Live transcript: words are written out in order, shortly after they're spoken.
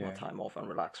of time off and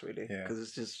relax, really. Yeah. Because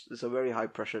it's a very high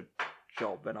pressure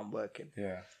job when I'm working.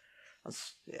 Yeah.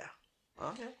 Yeah.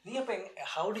 Okay.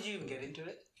 How did you even get into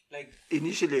it? Like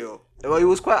initially, it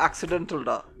was quite accidental.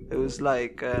 It was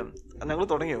like, ഞങ്ങൾ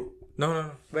തുടങ്ങിയോ? No.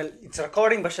 well, it's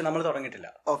recording, പക്ഷെ നമ്മൾ തുടങ്ങിയിട്ടില്ല.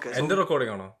 Okay. എന്റെ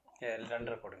recording ആണോ? Yeah, 2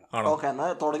 recording. Okay, എന്നാ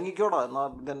തുടങ്ങിക്കോടാ.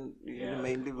 Then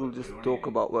mainly we'll just talk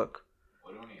about work.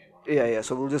 Yeah.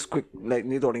 So we'll just quick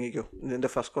നീ തുടങ്ങിക്കോ. നിന്റെ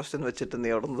ഫസ്റ്റ് ക്വസ്റ്റ്യൻ വെച്ചിട്ട്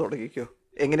നീ അവിടെ നിന്ന് തുടങ്ങിക്കോ.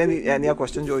 എങ്ങനെ നീ ആ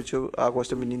ക്വസ്റ്റ്യൻ ചോദിച്ചു, ആ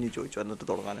ക്വസ്റ്റ്യൻ പിന്നെ നീ ചോദിച്ചു, എന്നിട്ട്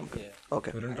തുടങ്ങാൻ നമുക്ക്.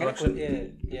 Okay.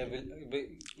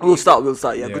 We'll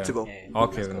start. Yeah, good to go.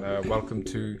 Okay, then welcome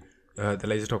to the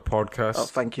Laser Talk podcast.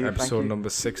 Thank you. Episode number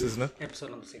 6, isn't it?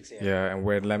 Episode number 6, yeah. Yeah, and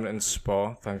we're in Leamington Spa,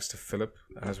 thanks to Philip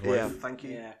and his wife. Yeah, thank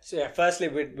you. Yeah. So firstly,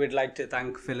 we'd like to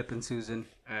thank Philip and Susan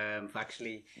for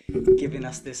actually giving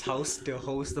us this house to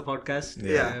host the podcast.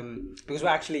 Yeah. Because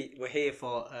we're here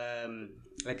for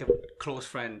like a close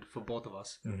friend for both of us.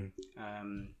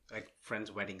 Mm-hmm. Like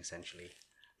friend's wedding, essentially.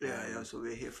 Yeah. So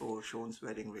we're here for Sean's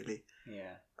wedding, really.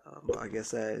 Yeah. I guess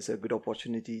it's a good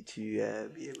opportunity to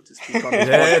be able to speak on this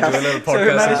podcast. Do a little So we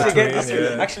podcast managed to get in this.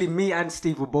 between, Actually, me and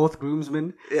Steve were both groomsmen.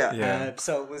 Yeah.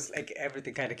 So it was like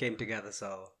everything kind of came together. So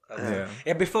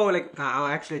Yeah. before, like,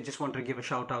 I actually just want to give a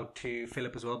shout out to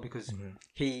Philip as well, because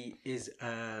he is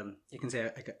you can say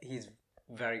like, he's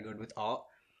very good with art.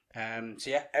 So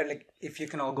yeah, like if you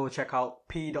can all go check out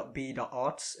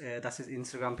p.b.arts, that's his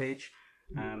Instagram page.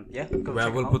 Go Well,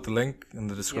 check we'll him put the link in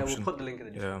the out. description. Yeah, we'll put the link in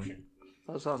the description.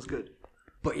 That sounds good.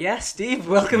 But yeah, Steve,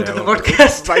 welcome to the welcome.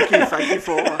 podcast. Thank you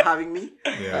for having me.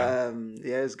 Yeah.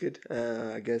 It's good.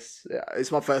 I guess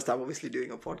it's my first time obviously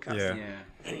doing a podcast.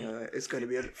 Yeah. It's going to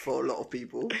be for a lot of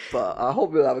people, but I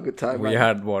hope we'll have a good time. We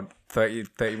had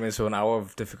 30 minutes or an hour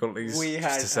of difficulties We just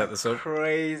had to set a this up.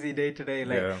 crazy day today.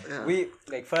 Like Yeah. we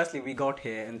firstly we got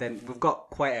here, and then we've got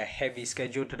quite a heavy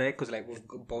schedule today because like we've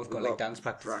both got like dance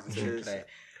practices and shit today.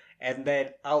 And then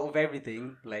out of everything,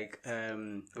 like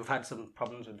we've had some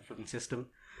problems with the flipping system.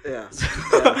 Yeah.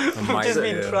 We've just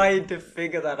been trying to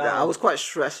figure that out. I was quite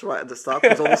stressed right at the start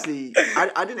because obviously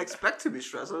I didn't expect to be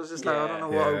stressed. I was just like, I don't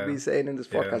know what I would be saying in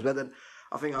this podcast, but then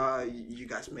I think you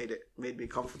guys made me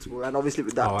comfortable, and obviously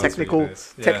with that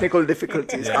technical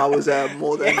difficulties, I was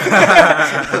more than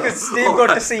because Steve got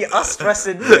to see us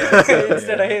stressing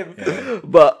instead of him.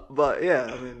 But yeah,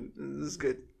 I mean, this is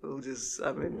good.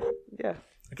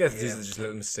 I guess these are just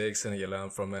little mistakes and you learn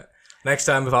from it. Next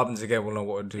time if it happens again, we'll know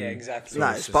what to do. Yeah, exactly.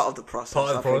 Nah, it's part of the process.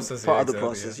 Part of the process. Part of the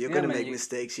process. Yeah. You're gonna make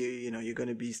mistakes. You know, you're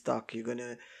gonna be stuck. You're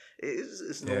gonna.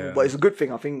 It's normal, but it's a good thing.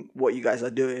 I think what you guys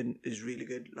are doing is really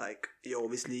good. Like you're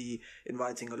obviously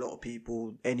inviting a lot of people,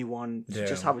 anyone, to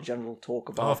just have a general talk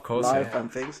about life and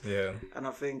things. Yeah. And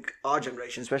I think our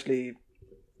generation, especially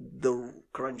the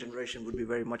current generation, would be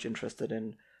very much interested in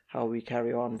how we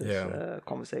carry on this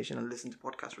conversation and listen to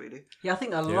podcasts, really. Yeah, I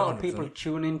think a lot of people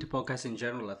tune into podcasts in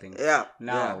general, I think. Yeah.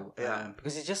 Now.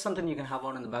 Because it's just something you can have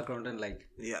on in the background and like...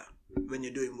 Yeah. When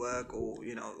you're doing work or,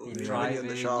 you know, when driving, you're in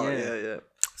the shower. Yeah.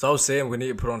 So I was saying we need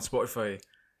to put on Spotify.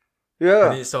 Yeah.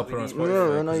 We need to start putting on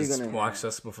Spotify because it's more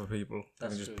accessible for people.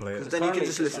 That's just true. play it. Because then you can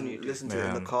just listen to it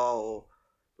in the car or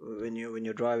when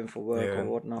you're driving for work or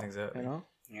whatnot. Exactly. You know?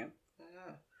 Yeah.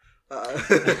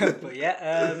 But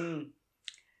yeah,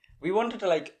 we wanted to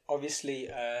like obviously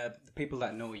the people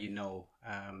that know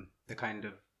the kind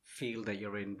of field that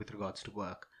you're in with regards to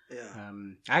work. Yeah.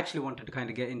 I actually wanted to kind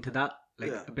of get into that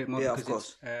a bit more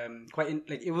because it's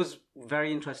like it was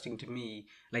very interesting to me,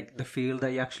 like the field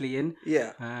that you're actually in.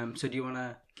 Yeah. So do you want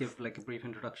to give like a brief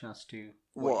introduction as to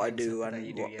what I do and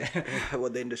you do,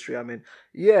 what the industry I'm in?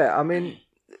 Yeah, I mean,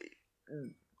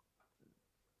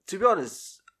 to be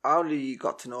honest, I only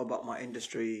got to know about my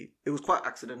industry. It was quite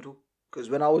accidental because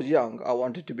when I was young, I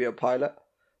wanted to be a pilot.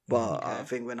 But I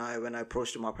think when I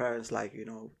approached my parents, like, you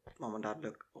know, mom and dad,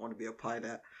 look, I want to be a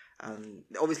pilot. And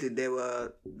obviously they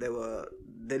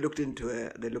looked into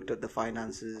it. They looked at the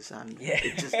finances, and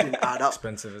it just didn't add up.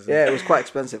 Expensive, isn't it? Yeah, it was quite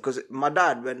expensive because my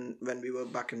dad, when we were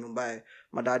back in Mumbai,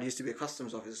 my dad used to be a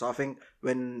customs officer. So I think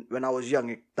when I was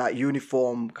young, that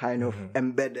uniform kind of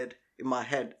embedded in my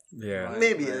head. Yeah,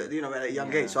 maybe at a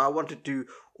young age. So I wanted to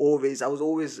always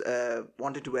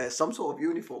wanted to wear some sort of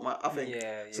uniform. I think.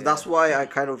 So that's why I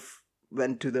kind of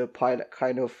went to the pilot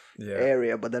kind of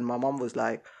area. But then my mom was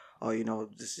like, oh, you know,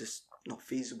 this is not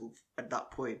feasible at that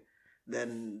point.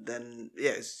 Then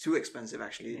it's too expensive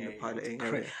actually in the piloting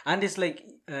area. And it's like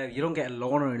you don't get a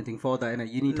loan or anything for that,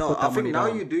 you need to put that I think money now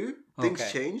down. you do.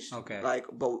 Things changed. Okay.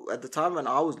 But at the time when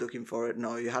I was looking for it,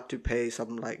 no, you had to pay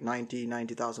something like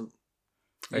 90,000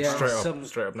 Like Yeah,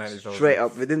 straight up 90,000. straight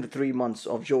up within the 3 months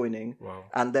of joining. Wow.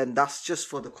 And then that's just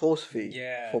for the course fee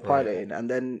Yeah, for right. piloting. And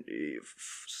then,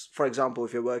 for example,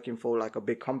 if you're working for like a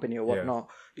big company or whatnot,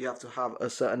 you have to have a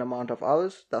certain amount of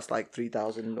hours. That's like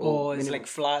 3,000 or or it's minimum.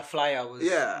 like fly hours.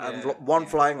 Yeah, and one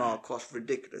flying hour costs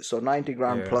ridiculous. So 90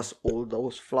 grand Yeah. plus all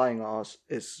those flying hours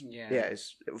is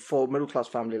it's for middle class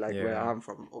family like where I'm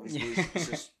from. Obviously,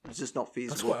 it's just not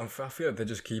feasible. That's what I feel like they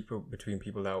just keep it between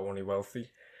people that are only wealthy.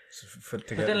 To But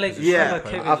get then, the like, position Yeah, of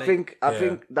pilot. I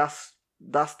think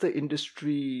that's the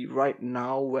industry right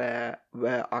now where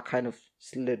I kind of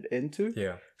slid into.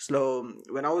 Yeah. So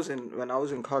when I was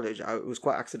in college, it was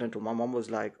quite accidental. My mom was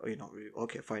like, oh,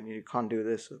 okay, fine, you can't do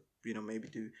this. So, maybe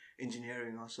do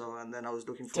engineering or so. And then I was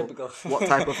looking for Typical. what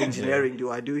type of engineering do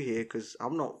I do here? Because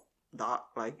I'm not that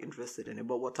like interested in it.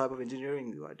 But what type of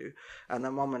engineering do I do? And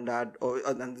then mom and dad,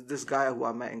 and this guy who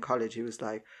I met in college, he was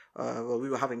like, well, we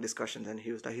were having discussions, and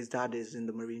he was like, his dad is in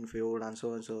the marine field, and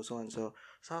so and so, so and so.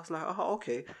 So I was like, oh,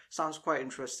 okay, sounds quite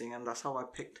interesting, and that's how I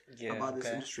picked about this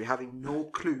industry, having no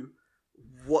clue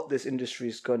what this industry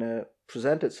is gonna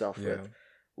present itself with.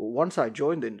 Well, once I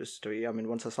joined the industry,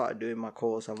 once I started doing my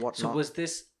course and whatnot. So was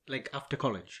this like after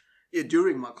college? Yeah,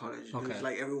 during my college, Okay. it was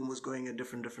like everyone was going in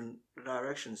different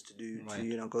directions to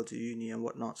go to uni and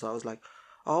whatnot. So I was like,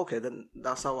 oh, okay, then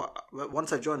that's how.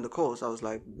 Once I joined the course, I was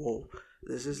like, whoa,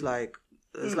 this is like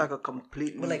it's like a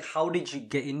completely. Well, like, how did you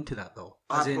get into that though?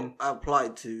 I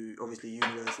applied to obviously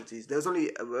universities. There was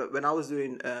only when I was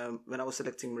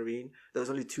selecting marine, there was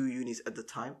only 2 unis at the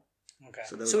time.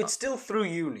 Okay. So it's still through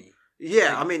uni.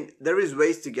 Yeah, there is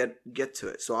ways to get to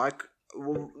it. So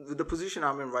the position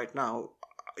I'm in right now,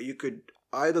 you could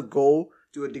either go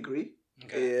do a degree,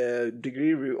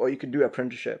 degree route, or you could do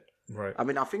apprenticeship. Right. I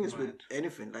think it's with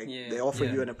anything. Like they offer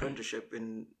you an apprenticeship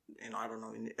in I don't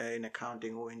know in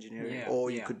accounting or engineering, or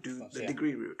you could do the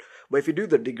degree route. But if you do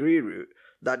the degree route,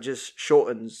 that just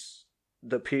shortens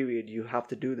the period you have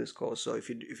to do this course. So if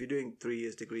you're doing 3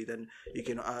 years degree, then you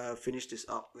can finish this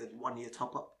up with 1 year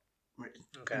top up.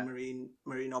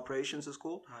 Marine operations is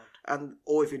called, and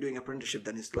or if you're doing apprenticeship,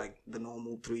 then it's like the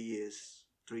normal 3 year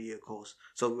course.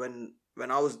 So when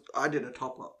I did a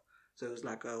top up, so it was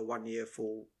like a 1 year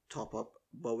full top up.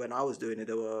 But when I was doing it,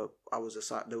 there were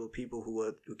people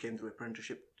who came through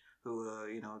apprenticeship, who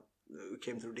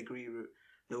came through degree route.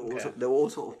 There were all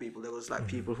sort of people. There was like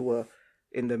people who were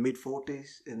in the mid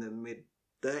 40s, in the mid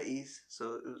 30s.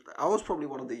 So I was probably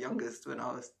one of the youngest when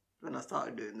I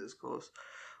started doing this course.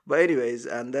 But anyways,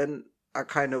 and then I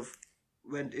kind of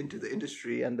went into the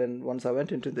industry, and then once I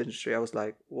went into the industry, I was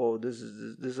like, whoa, this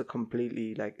is a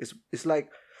completely like it's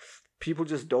like people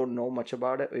just don't know much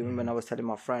about it. Even when I was telling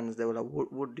my friends, they were like,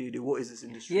 what do you do? What is this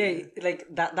industry? Yeah, like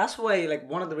that's why, like,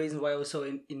 one of the reasons why I was so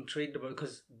intrigued about it,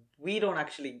 because we don't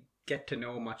actually get to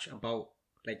know much about,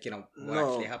 like, what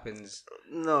actually happens.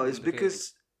 No, it's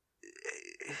because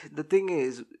the thing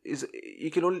is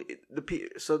you can only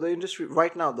the industry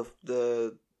right now,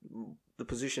 the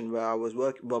position where I was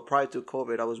working, well, prior to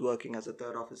COVID, I was working as a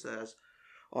third officer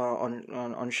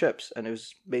on ships, and it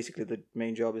was basically the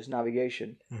main job is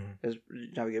navigation.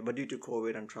 But due to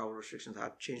COVID and travel restrictions, I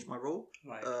had changed my role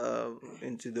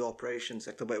into the operations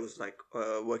sector, but it was like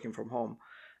working from home.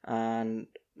 And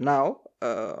now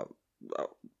I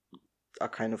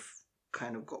kind of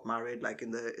got married, like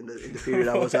in the period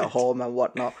I was at home and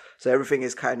whatnot. So everything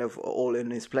is kind of all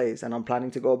in its place, and I'm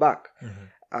planning to go back.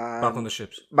 Back on the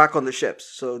ships. Back on the ships.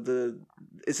 So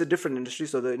it's a different industry.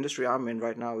 So the industry I'm in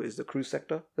right now is the cruise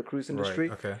sector, the cruise industry.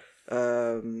 Right, okay.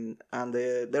 And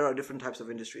there are different types of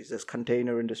industries. There's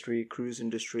container industry, cruise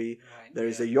industry. There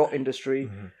is a yacht industry,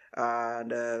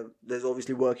 and there's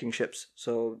obviously working ships.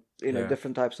 So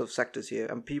different types of sectors here.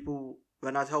 And people,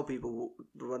 when I tell people,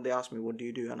 when they ask me, what do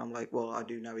you do? And I'm like, well, I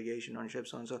do navigation on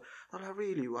ships. And so I'm like,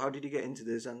 really? Well, how did you get into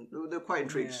this? And they're quite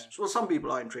intrigued. Well, some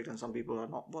people are intrigued and some people are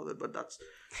not bothered, but that's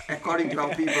according to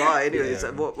how people are. Anyways,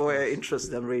 what interests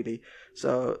them really.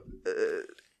 So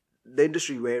the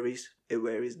industry varies. It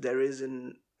varies. There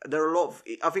are a lot of,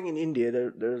 I think in India,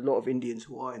 there's a lot of Indians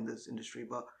who are in this industry,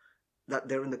 but that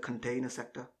they're in the container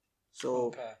sector.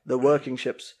 So the working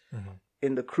ships.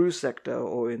 In the cruise sector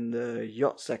or in the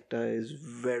yacht sector is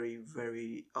very,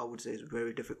 very, I would say, it's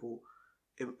very difficult.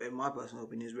 In my personal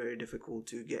opinion, it's very difficult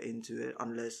to get into it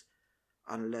unless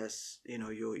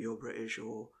you're British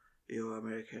or you're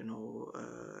American or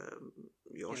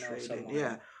you're Australian.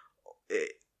 Yeah,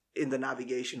 in the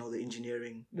navigation or the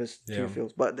engineering, there's 2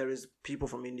 fields. But there is people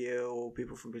from India or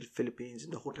people from the Philippines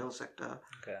in the hotel sector,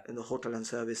 in the hotel and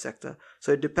service sector.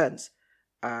 So it depends,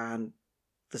 and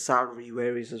the salary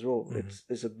varies as well.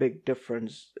 It's a big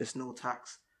difference. It's no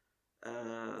tax.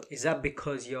 Is that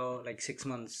because you're like 6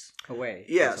 months away?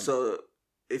 Yeah, so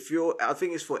if you're, I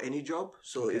think it's for any job.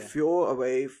 So if you're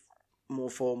away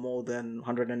for more than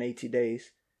 180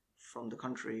 days from the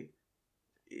country,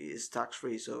 it's tax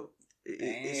free. So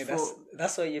it's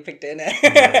that's why you picked it, innit?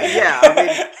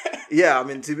 I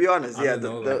mean, to be honest,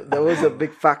 there was a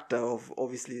big factor of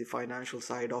obviously the financial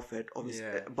side of it,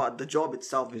 obviously, but the job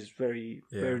itself is very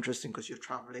interesting because you're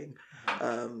traveling.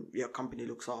 Your company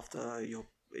looks after your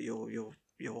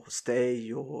stay,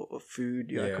 your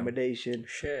food, your accommodation,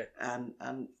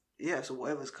 and so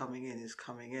whatever's coming in is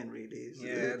coming in. Really,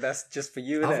 that's just for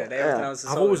you, isn't it?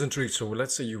 I'm always intrigued. So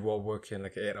let's say you were working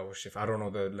like an 8-hour shift. I don't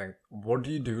know the length. What do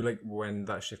you do like when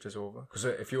that shift is over? Because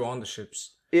if you're on the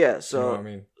ships, so you know what I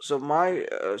mean.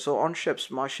 So on ships,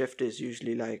 my shift is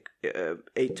usually like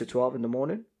 8 to 12 in the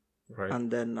morning, right? And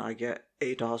then I get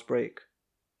 8 hours break.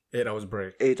 8 hours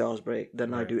break. 8 hours break.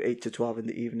 Then I do 8 to 12 in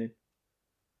the evening.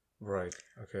 Right.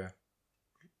 Okay.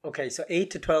 Okay, so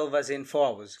 8 to 12 as in 4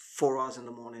 hours. 4 hours in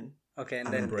the morning. Okay,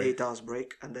 and then 8 hours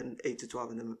break, and then 8 to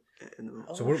 12 in the morning.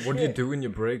 So what do you do in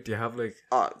your break? Do you have like?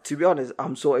 To be honest,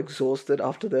 I'm so exhausted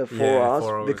after the 4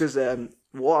 hours because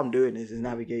what I'm doing is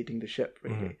navigating the ship.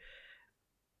 Really,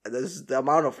 there's the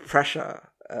amount of pressure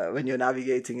when you're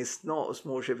navigating. It's not a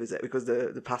small ship, is it? Because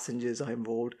the passengers are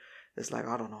involved. It's like,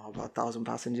 I don't know, about 1,000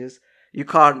 passengers. You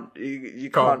can't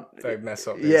like mess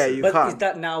up. Yeah, you but can't. Is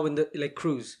that now in the like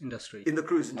cruise industry? In the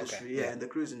cruise industry, in the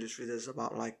cruise industry, there's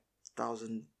about like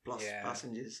 1,000 plus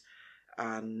passengers,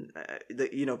 and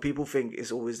people think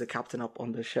it's always the captain up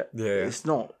on the ship. It's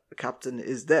not. The captain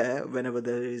is there whenever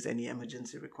there is any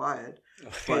emergency required,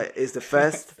 but it's the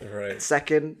first,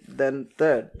 second, then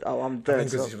third. I'm third. I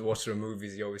think because you watch the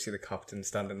movies, you always see the captain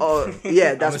standing.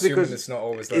 That's because it's not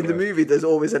always in the movie there's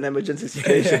always an emergency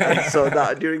situation, so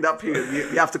that during that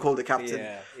period we have to call the captain.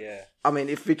 I mean,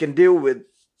 if we can deal with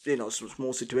some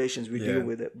small situations, we deal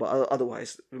with it, but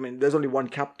otherwise, I mean, there's only one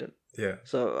captain. Yeah.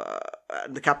 So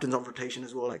the captain's on rotation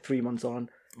as well, like 3 months on,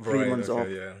 3 months off.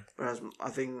 Yeah. Whereas I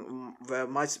think where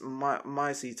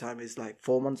my sea time is like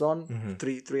 4 months on,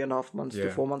 3.5 months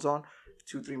to 4 months on,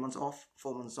 2-3 months off,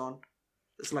 4 months on.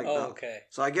 It's like that. Okay.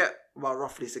 So I get about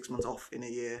roughly 6 months off in a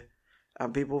year,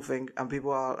 and people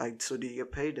are like, so do you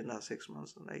get paid in that 6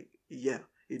 months? And like, yeah,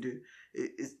 you do.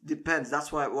 It depends.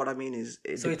 That's why what I mean is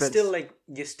so depends. It's still like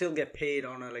you still get paid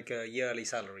on a yearly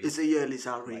salary. It's a yearly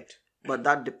salary, but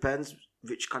that depends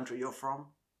which country you're from.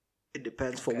 It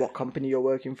depends for what company you're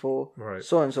working for. Right.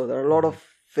 So and so. There are a lot of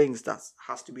things that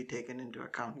has to be taken into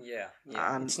account. Yeah.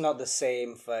 And it's not the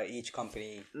same for each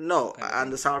company. No,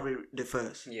 and the salary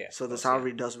differs. Yeah. So the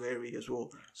salary does vary as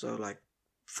well. So like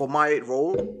for my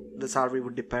role, the salary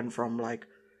would depend from like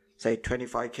say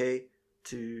 25k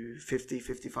to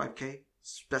 55k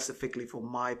specifically for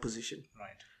my position.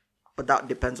 Right. But that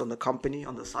depends on the company,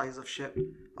 on the size of ship,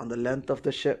 on the length of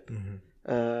the ship,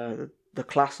 the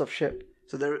class of ship.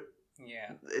 So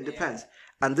it depends.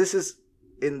 And this is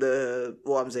in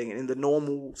the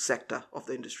normal sector of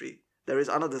the industry. There is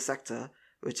another sector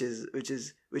which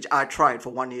I tried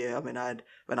for 1 year. I mean,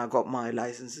 when I got my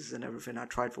licenses and everything, I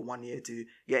tried for 1 year to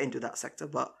get into that sector,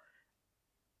 but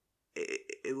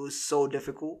it was so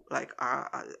difficult. Like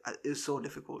it was so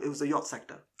difficult. It was the yacht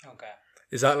sector. Okay.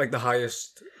 Is that like the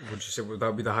highest? Would you say would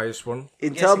that be the highest one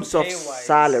in terms of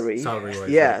salary? Salary-wise,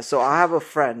 yeah. So I have a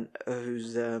friend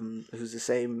who's the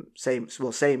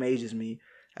same age as me,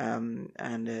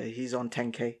 and he's on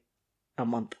 10k a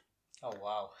month. Oh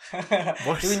wow!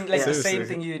 Doing like the same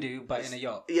thing you do, but in a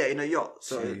yacht. Yeah, in a yacht.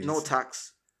 So no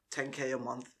tax, 10k a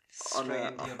month on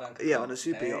a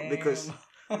super yacht because.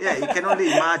 Yeah, you can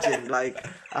only imagine. Like,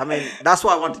 I mean, that's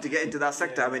why I wanted to get into that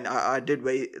sector. I mean, I did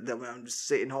wait. I'm just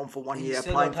sitting home for 1 year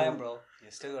applying for. Bro.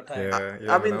 You still got time.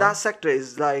 I mean, that sector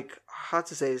is like hard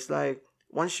to say. It's like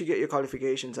once you get your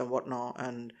qualifications and whatnot,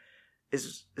 and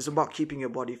it's about keeping your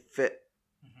body fit,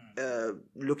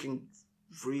 looking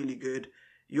really good.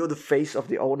 You're the face of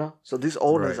the owner, so these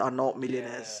owners are not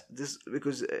millionaires. This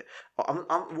because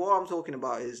what I'm talking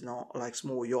about is not like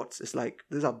small yachts. It's like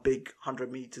these are big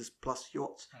 100 meters plus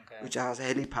yachts, which has a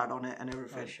helipad on it and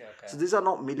everything. So these are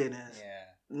not millionaires.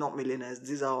 Not millionaires.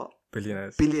 These are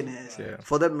billionaires. Yeah.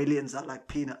 For them, millions are like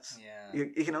peanuts. Yeah.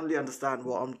 You can only understand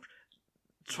what I'm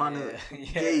trying to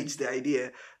gauge the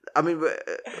idea. I mean,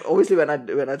 obviously, when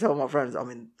I tell my friends, I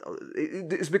mean,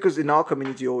 it's because in our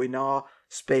community or in our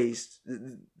space,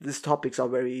 these topics are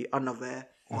very unaware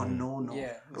or unknown.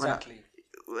 Yeah, exactly.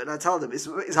 when I tell them,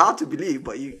 it's hard to believe,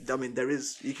 but you can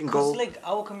go. Because like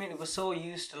our community was so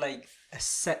used to like a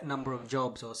set number of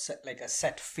jobs or a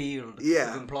set field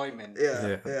of employment.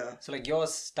 Yeah. So like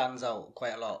yours stands out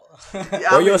quite a lot.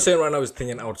 What you're saying right now is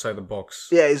thinking outside the box.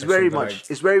 Yeah, it's very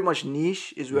much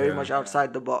niche. It's very much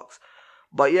outside the box.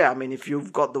 But yeah, I mean, if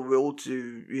you've got the will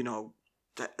to,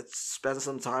 spend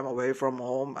some time away from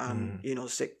home and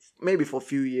sick maybe for a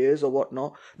few years or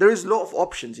whatnot, there is a lot of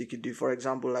options you could do. For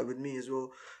example, like with me as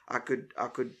well, I could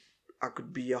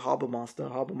be a harbor master. A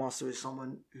harbor master is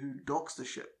someone who docks the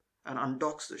ship and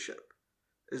undocks the ship.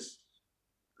 Is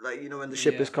like when the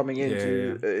ship is coming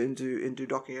into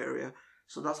docking area.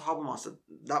 So that's a harbor master.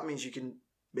 That means you can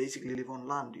basically live on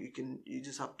land. You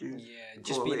just have to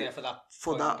just be there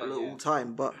for that little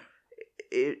time. But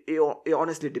it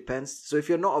honestly depends. So if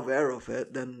you're not aware of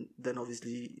it, then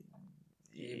obviously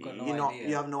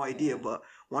you have no idea. But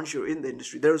once you're in the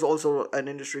industry, there is also an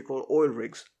industry called oil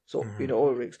rigs. So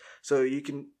oil rigs. So you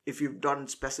can, if you've done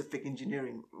specific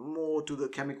engineering more to the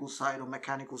chemical side or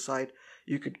mechanical side,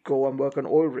 you could go and work on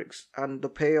oil rigs. And the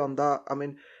pay on that, I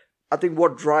mean, I think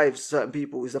what drives certain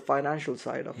people is the financial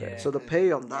side of it. So the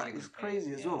pay on that is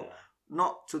crazy as well.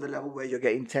 Not to the level where you're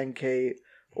getting 10K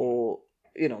or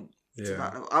to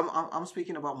that level. I'm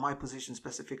speaking about my position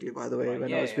specifically, by the way,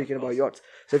 when I was speaking about yachts.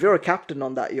 So if you're a captain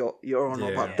on that yacht, you're on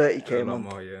about 30K a month.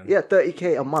 More,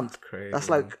 30K a month. Crazy, that's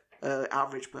like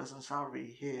average person's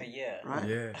salary here. Right?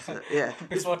 Yeah. So,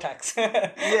 before tax.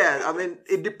 I mean,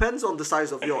 it depends on the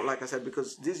size of yacht, like I said,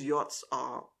 because these yachts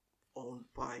are owned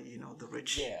by the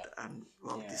rich and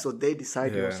so they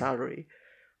decide your salary.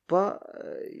 But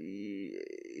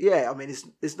I mean,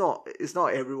 it's not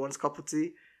everyone's cup of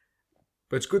tea.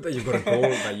 But it's good that you've got a goal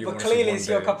that you want to see. But clearly it's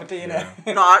your cup of tea, No,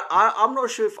 I'm not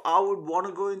sure if I would want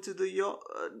to go into the yacht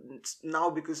now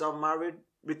because I'm married,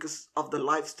 because of the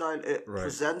lifestyle it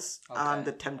presents and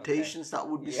the temptations that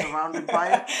would be surrounded by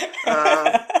it.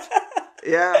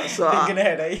 So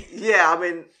I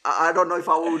mean, I don't know if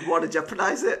I would want to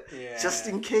jeopardize it just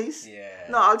in case.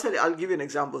 No, I'll tell you. I'll give you an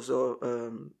example. So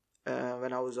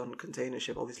when I was on a container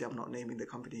ship, obviously I'm not naming the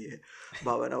company here,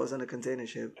 but when I was on a container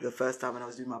ship, the first time when I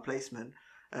was doing my placement,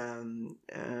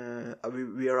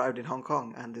 we arrived in Hong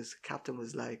Kong, and this captain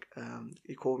was like,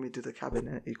 he called me to the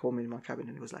cabin. He called me in my cabin,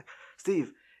 and he was like,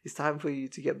 "Steve, it's time for you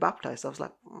to get baptized." I was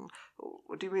like,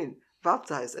 "What do you mean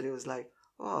baptized?" And he was like,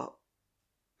 "Oh,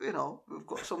 we've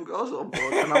got some girls on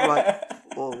board." And I'm like,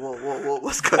 whoa,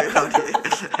 what's going on here?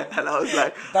 And I was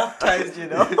like, baptized,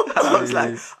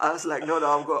 I was like, no,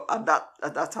 I've got, at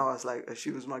that time I was like,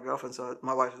 she was my girlfriend, so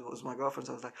my wife was my girlfriend,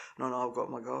 so I was like, no, I've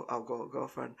got a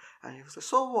girlfriend. And he was like,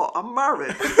 so what? I'm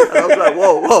married. And I was like,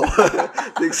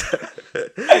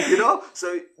 whoa.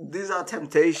 So these are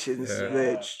temptations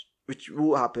which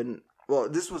will happen. Well,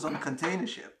 this was on a container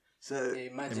ship. So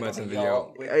imagine the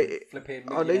yacht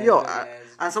on the yacht,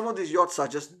 and some of these yachts are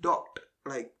just docked.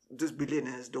 Like these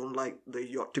billionaires don't like the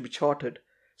yacht to be chartered,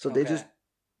 so they just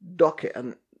dock it,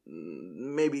 and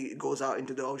maybe it goes out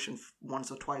into the ocean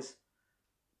once or twice.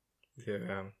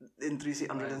 In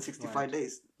 365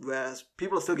 days, whereas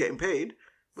people are still getting paid,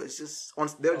 but it's just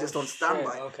they're just on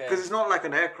standby because it's not like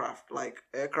an aircraft. Like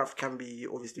aircraft can be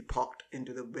obviously parked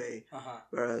into the bay,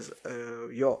 whereas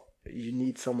yacht, you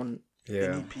need someone. They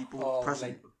need people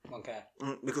present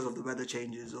because of the weather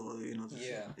changes or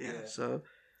So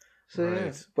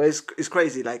but it's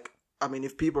crazy. Like, I mean,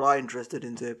 if people are interested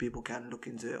into it, people can look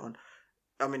into it.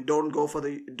 I mean, don't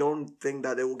think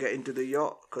that they will get into the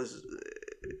yacht, because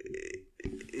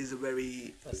it's a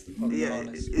very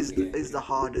it's the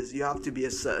hardest. You have to be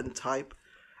a certain type.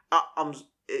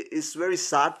 It's very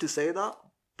sad to say that,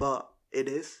 but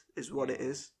it's what it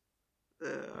is,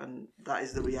 and that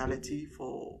is the reality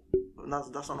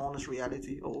that's an honest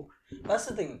reality. That's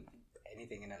the thing.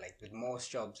 Anything, like with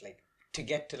most jobs, like to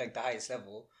get to like the highest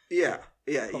level. You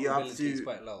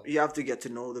have to get to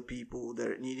know the people.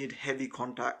 You need heavy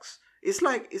contacts. It's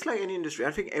like any industry.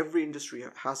 I think every industry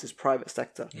has its private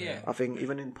sector. I think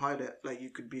even in pilot, like you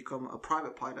could become a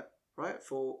private pilot, right?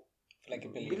 For like a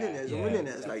billionaires or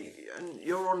millionaires, exactly. And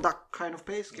you're on that kind of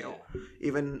pay scale.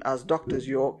 Even as doctors,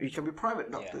 you can be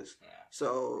private doctors.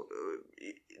 So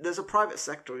there's a private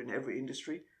sector in every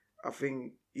industry. I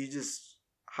think you just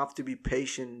have to be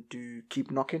patient to keep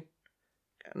knocking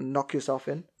and knock yourself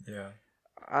in.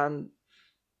 And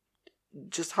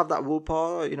just have that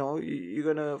willpower.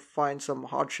 You're gonna find some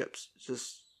hardships.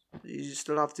 You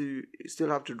still have to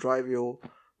drive your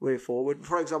way forward.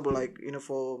 For example, like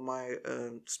for my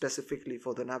specifically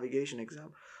for the navigation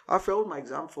exam, I failed my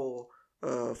exam for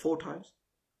 4 times.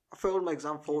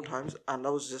 And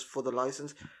that was just for the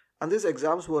license. And these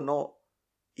exams were not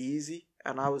easy.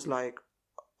 And I was like,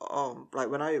 like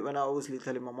when I was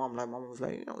telling my mom, like mom was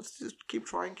like, just keep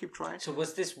trying. So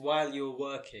was this while you were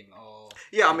working, or?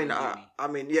 Yeah, in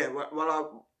uni? yeah.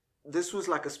 This was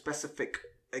like a specific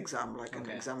exam, like an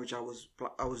exam which I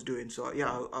was doing. So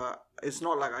yeah, it's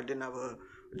not like I didn't have a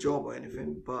job or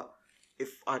anything. But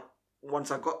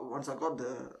once I got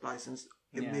the license,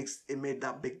 it made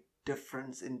that big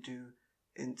difference into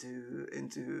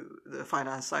the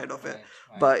finance side of it.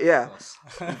 Right, But yeah,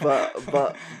 of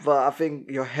but I think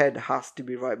your head has to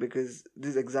be right, because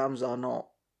these exams are not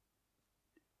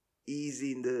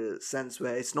easy in the sense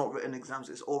where it's not written exams,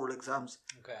 it's oral exams.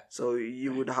 Okay. So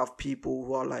you would have people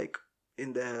who are like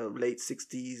in their late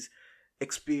 60s,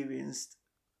 experienced,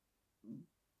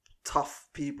 tough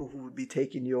people who would be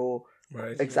taking your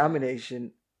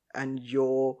examination, and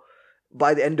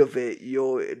by the end of it,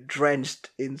 you're drenched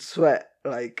in sweat.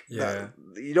 Like that,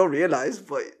 you don't realize,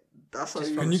 but that's how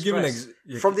Can you give an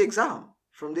from the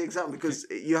exam, because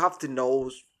you have to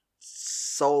know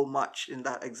so much in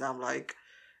that exam. Like,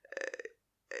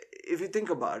 if you think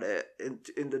about it,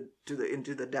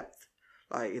 into the depth,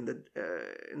 like in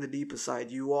the deeper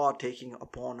side, you are taking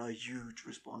upon a huge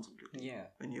responsibility. Yeah.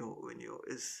 When you're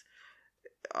is,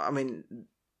 I mean,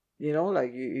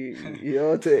 like you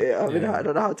know, I mean, I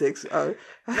don't know how to.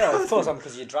 No, of course,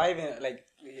 because you're driving, like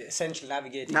essentially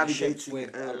navigating ships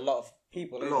with a lot of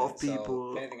people. A lot of people.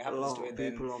 people. So if anything A happens lot to of it,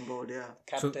 people then on board. Yeah.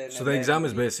 captain. So the exam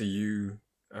is basically you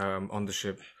on the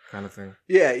ship kind of thing.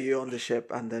 Yeah, you're on the ship,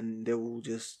 and then they will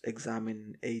just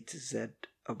examine A to Z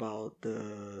about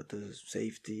the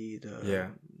safety, the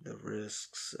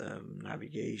risks,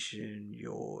 navigation.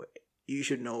 You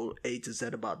should know A to Z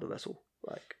about the vessel,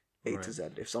 like A to Z.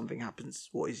 If something happens,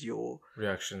 what is your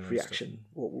reaction?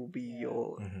 What will be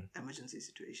your emergency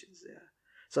situations? Yeah.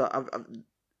 So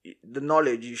the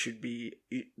knowledge you should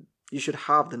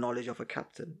have the knowledge of a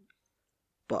captain,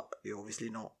 but you're obviously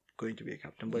not going to be a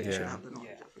captain, but you should have the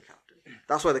knowledge of a captain.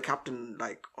 That's why the captain,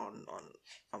 like on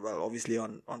obviously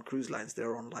on cruise lines,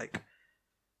 they're on like,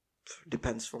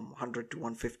 depends from 100 to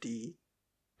 150k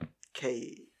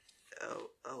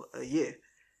a year,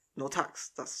 no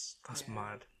tax. That's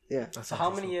mad. Yeah. So how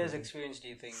many years experience do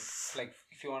you think, like,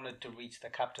 if you wanted to reach the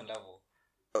captain level?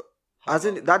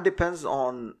 That depends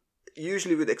on,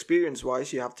 usually with experience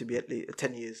wise, you have to be at least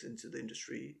 10 years into the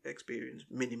industry experience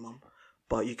minimum.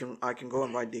 But I can go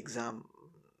and write the exam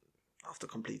after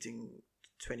completing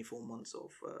 24 months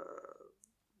of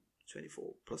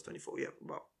 24 plus 24,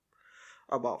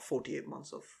 about 48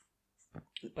 months of.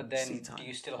 But then, do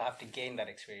you still have to gain that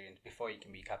experience before you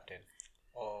can be captain,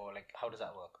 or like how does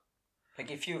that work? Like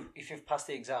if you've passed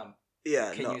the exam,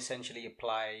 can you essentially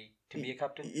apply to be a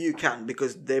captain? You can,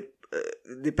 because they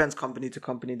depends company to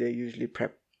company. They usually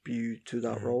prep you to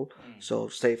that role. So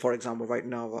say for example, right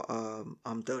now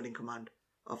I'm third in command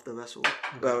of the vessel,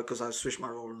 because I switched my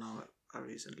role now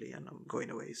recently, and I'm going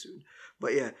away soon.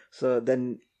 But yeah, so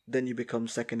then you become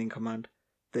second in command,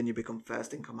 then you become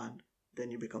first in command,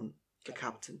 then you become the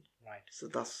captain. Right. So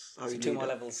that's how you do 2 more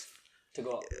levels to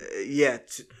go up. Yeah,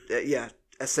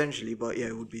 essentially. But yeah,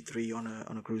 it would be 3 on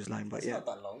a cruise line. But it's not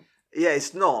that long. Yeah,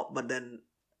 it's not. But then,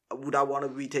 would I want to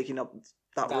be taking up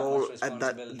that role at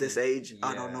this age? Yeah.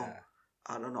 I don't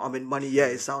know. I mean, money. Yeah,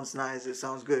 it sounds nice. It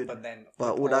sounds good.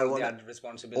 But would I want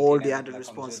all the added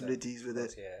responsibilities with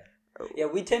it? Yeah,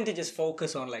 we tend to just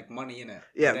focus on like money, innit?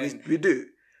 Yeah, we do.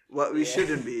 Well, we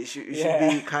shouldn't be. It should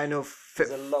be kind of.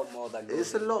 There's a lot more that goes.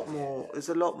 It's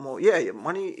a lot more. Yeah,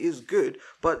 money is good,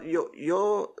 but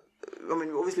you're. I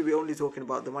mean, obviously, we're only talking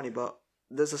about the money, but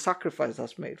there's a sacrifice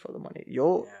that's made for the money.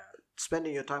 You're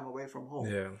spending your time away from home.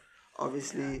 Yeah.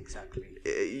 Obviously, exactly.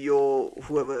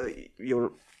 Whoever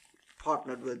you're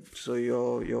partnered with, so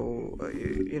you're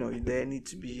they need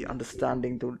to be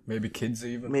understanding to maybe kids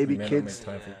even maybe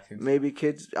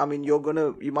kids. I mean,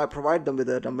 you might provide them with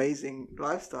an amazing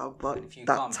lifestyle, but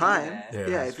that time,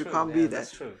 if you can't be there,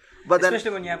 that's true. But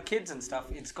especially when you have kids and stuff,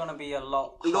 it's gonna be a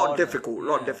lot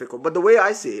difficult. But the way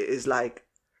I see it is like,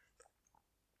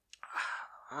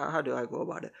 how do I go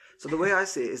about it? So the way I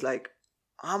see it is like,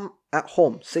 I'm at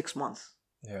home 6 months,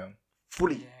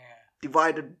 fully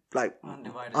divided, like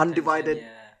undivided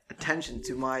attention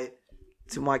to my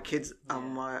kids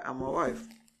and my wife.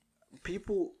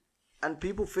 People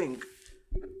think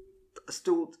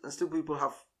still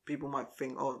people might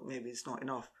think, oh, maybe it's not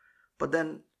enough. But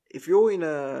then if you're in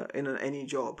any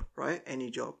job, right? Any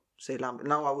job, say land.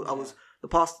 Now I was the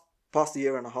past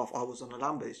year and a half I was on a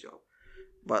land-based job.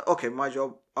 But okay, my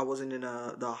job, I wasn't in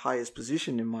the highest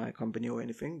position in my company or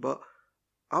anything, but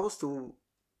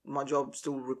my job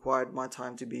still required my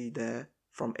time to be there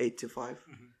from 8 to 5.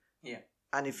 Yeah.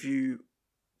 And if you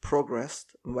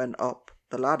progressed, went up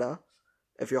the ladder,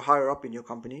 if you're higher up in your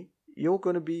company, you're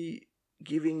going to be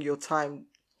giving your time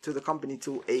to the company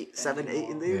till 7, 8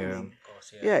 in the evening. Of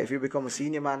course, Yeah, if you become a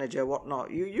senior manager,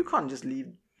 whatnot, you can't just leave.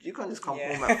 You can't just come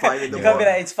home at 5 in the You can't be morning.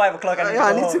 like, it's 5 o'clock.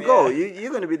 I need to go. Yeah. You're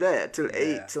going to be there till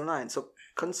 8, till 9. So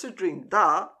considering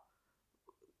that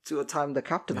to a time the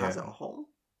captain has at home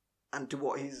and to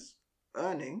what he's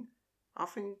earning, I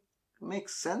think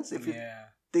makes sense if you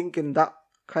think in that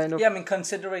kind of... Yeah, I mean,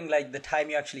 considering like the time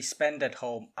you actually spend at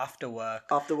home after work.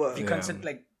 If you consider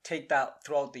like take that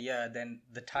throughout the year, then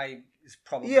the time is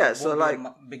probably so like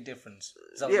a big difference.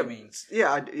 Is that what you mean?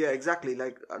 Yeah, exactly.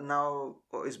 Like now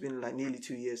it's been like nearly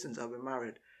 2 years since I've been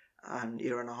married, and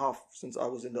year and a half since I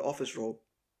was in the office role.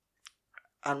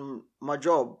 And my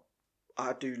job, I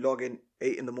had to log in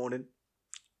 8 in the morning,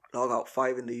 log out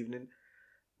 5 in the evening.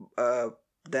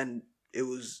 Then it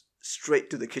was straight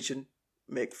to the kitchen,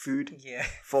 make food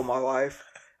for my wife.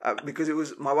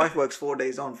 Because my wife works 4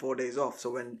 days on, 4 days off.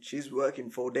 So when she's working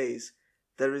 4 days,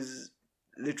 there is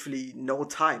literally no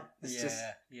time. It's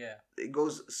it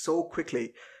goes so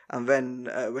quickly. And then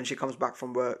when she comes back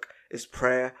from work, it's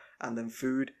prayer and then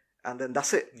food. And then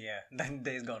that's it. Yeah, then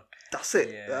day's gone. That's it.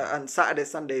 And Saturday,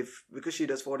 Sunday, because she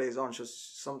does 4 days on,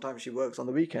 sometimes she works on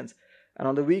the weekends. And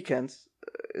on the weekends,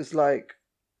 it's like...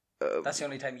 that's the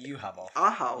only time you have off.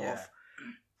 I have off.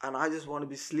 And I just want to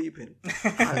be sleeping.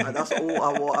 That's all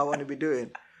I want to be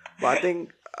doing. But I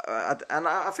think...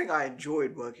 I think I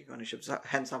enjoyed working on the ships.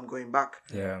 Hence, I'm going back.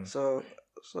 Yeah. So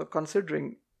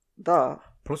considering that...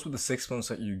 Plus, with the 6 months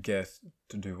that you get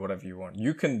to do whatever you want,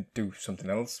 you can do something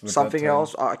else. With something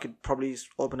else. I could probably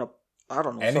open up, I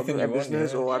don't know, anything you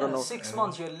business want, or I don't know. 6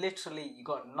 months, you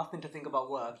got nothing to think about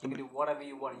work. You can do whatever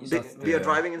you want. Be a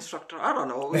driving instructor. I don't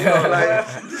know. You know, like...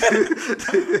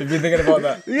 You've been thinking about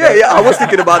that? Yeah. I was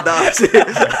thinking about that.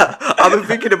 I've been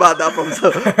thinking about that for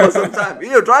some time.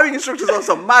 Driving instructors are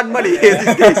some mad money here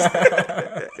these days.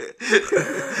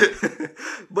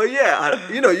 But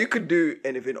you could do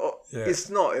anything. It's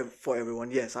not for everyone.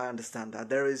 Yes, I understand that.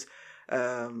 There is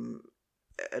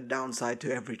a downside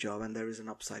to every job and there is an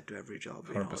upside to every job.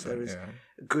 There is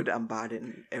good and bad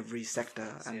in every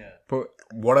sector. But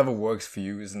whatever works for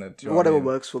you, isn't it? Whatever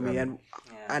works for me.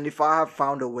 And if I have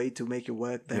found a way to make it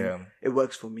work, then it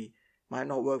works for me. Might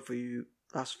not work for you,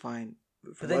 that's fine.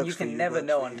 But then you can never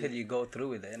know until you go through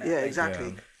with it. Yeah, exactly.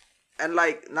 Yeah. And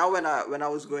like now when I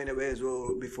was going away as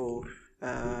well before,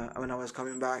 when I was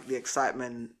coming back, the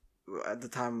excitement at the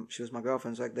time she was my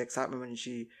girlfriend, so like the excitement when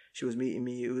she was meeting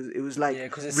me, it was like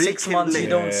because it's 6 months you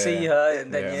don't see her,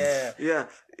 and then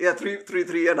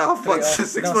three and a half months.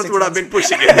 6 months would have been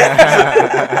pushing it.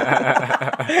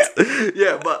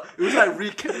 But it was like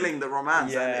rekindling the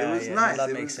romance, and it was nice.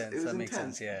 That makes sense. That makes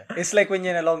sense. Yeah, it's like when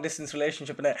you're in a long distance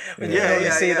relationship, and when you only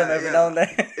see them every now and then.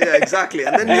 Yeah, exactly.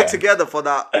 And then you're together for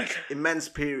that immense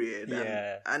period,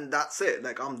 and that's it.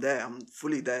 Like I'm there, I'm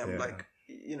fully there. I'm like.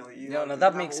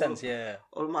 That makes sense.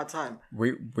 All my time.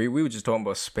 We were just talking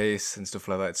about space and stuff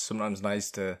like that. It's sometimes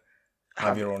nice to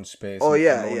have your own space. Oh and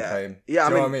yeah. Time. Yeah,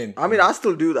 Do you know what I mean? I mean, I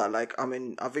still do that. Like, I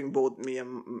mean, I think both me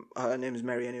and her name is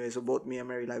Mary anyway. So both me and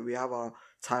Mary, like, we have our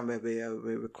time where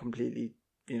we're completely,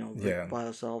 by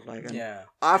ourselves. Like, and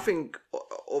I think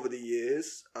over the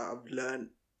years I've learned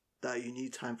that you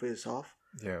need time for yourself.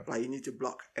 Yeah. Like you need to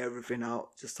block everything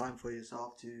out. Just time for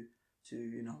yourself to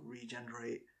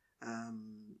regenerate.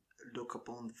 Look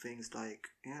upon things like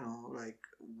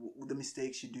the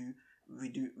mistakes you do.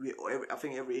 I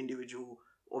think every individual,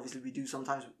 obviously we do.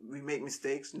 Sometimes we make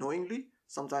mistakes knowingly.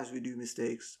 Sometimes we do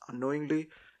mistakes unknowingly.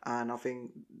 And I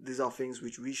think these are things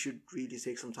which we should really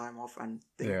take some time off and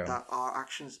think that our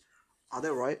actions, are they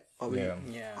right? Are we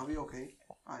okay?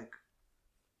 Like,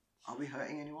 are we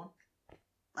hurting anyone?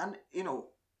 And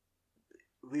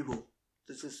we will.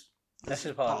 This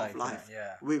is part of life.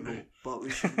 Yeah, we will, but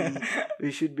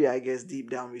we should be. I guess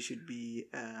deep down, we should be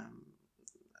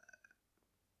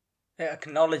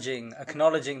acknowledging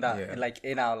that, like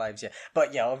in our lives. Yeah,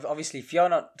 but obviously, if you're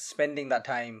not spending that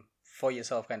time for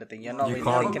yourself, kind of thing, you're not really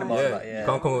thinking about that. Yeah, you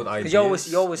can't come up with ideas.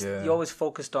 Because you're always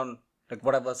focused on like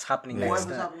whatever's happening next.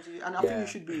 Whatever's happening to you, and I think you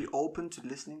should be open to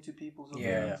listening to people's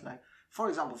opinions. Like, for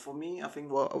example, for me, I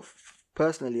think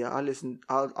personally,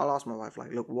 I'll ask my wife,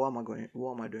 like, look, what am I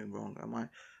doing wrong? Am I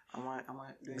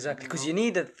doing exactly? Because you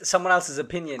need someone else's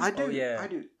opinion. I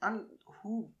do. And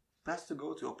who best to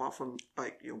go to apart from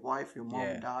like your wife, your mom,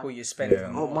 and dad? Who you spend?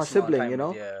 My sibling.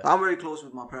 I'm very close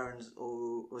with my parents,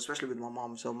 or especially with my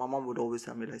mom. So my mom would always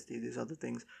tell me, like, Steve, these other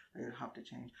things that you have to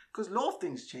change, because a lot of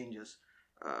things changes.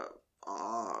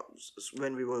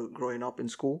 When we were growing up in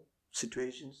school.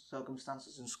 Situations,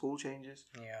 circumstances in school changes.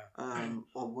 Yeah.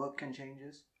 Or work can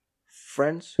changes.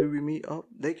 Friends who we meet up,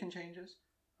 they can change us.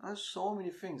 There's so many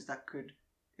things that could,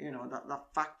 that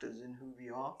factors in who we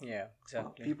are. Yeah,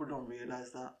 exactly. But people don't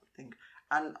realize that.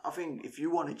 I think if you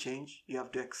want to change, you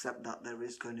have to accept that there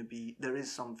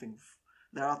is something.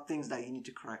 There are things that you need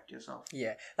to correct yourself.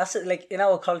 Yeah, that's it. Like in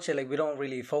our culture, like we don't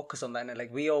really focus on that, and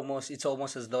like it's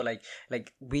almost as though like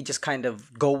we just kind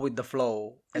of go with the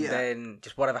flow, and then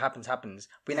just whatever happens.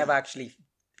 We never actually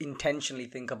intentionally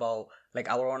think about like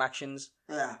our own actions.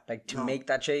 Yeah, like to make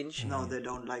that change. No, they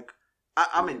don't. Like,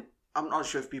 I mean, I'm not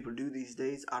sure if people do these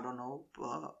days. I don't know,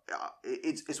 but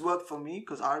it's worked for me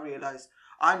because I realized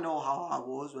I know how I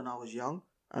was when I was young,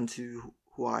 and to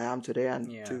who I am today, and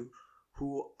to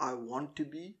who I want to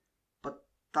be, but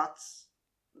that's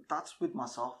with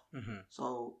myself.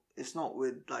 So it's not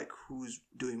with like who's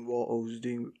doing what or who's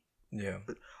doing. Yeah.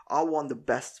 But I want the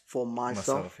best for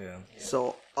myself.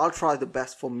 So I'll try the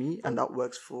best for me, and that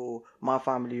works for my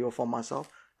family or for myself.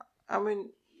 I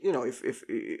mean,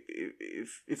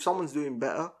 if someone's doing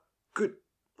better, good.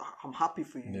 I'm happy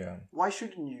for you. Yeah. Why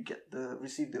shouldn't you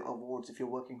receive the awards if you're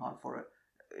working hard for it?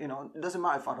 It doesn't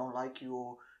matter if I don't like you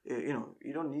or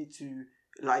you don't need to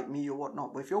like me or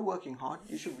whatnot. But if you're working hard,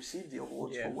 you should receive the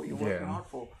awards for what you're working hard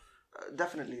for.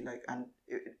 Definitely, like, and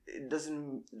it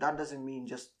doesn't. That doesn't mean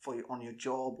just on your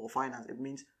job or finance. It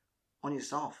means on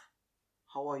yourself.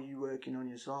 How are you working on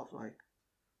yourself? Like,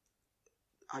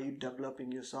 are you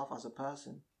developing yourself as a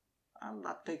person? And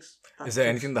that takes. Is there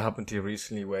anything that happened to you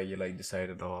recently where you like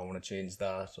decided, oh, I want to change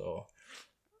that, or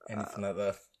anything like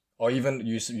that? Or even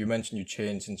you mentioned you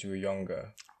changed since you were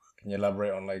younger. Can you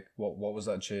elaborate on like what was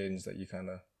that change that you kind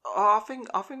of? I think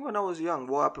when I was young,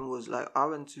 what happened was like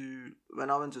when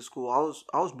I went to school,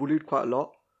 I was bullied quite a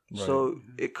lot. Right. So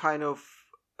it kind of,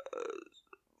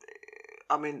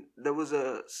 there was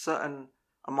a certain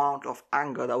amount of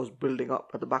anger that was building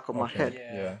up at the back of my head.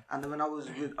 Yeah. And then when I was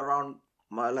around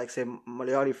my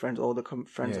Malayali friends or the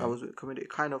friends I was with, community,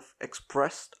 it kind of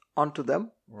expressed onto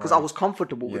them because I was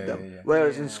comfortable with them. Yeah.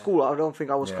 Whereas in school, I don't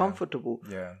think I was comfortable.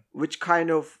 Yeah. Which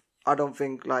kind of, I don't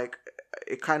think like.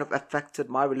 It kind of affected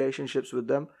my relationships with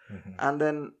them. And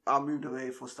then I moved away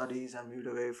for studies and moved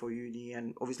away for uni,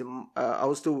 and obviously I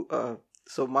was still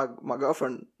so my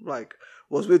girlfriend like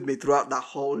was with me throughout that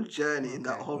whole journey in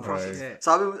that whole process. Right.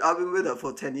 So I've been with her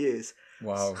for 10 years.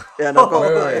 Wow. Yeah, and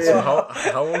wait. So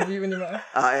how old were you when you met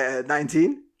her?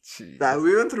 19. Like,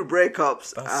 we went through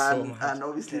breakups and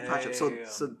obviously patch up.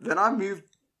 So when I moved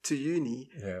to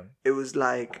uni, it was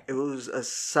a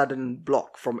sudden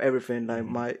block from everything. Like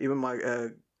my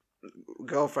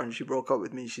girlfriend, she broke up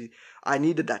with me. I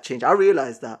needed that change. I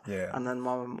realized that. Yeah. And then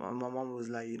my mom was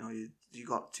like, you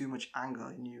got too much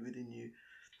anger within you,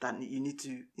 that you need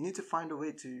to find a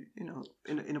way to,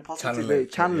 in a positive way,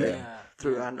 channel it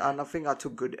through. And I think I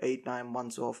took good 8-9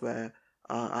 months off where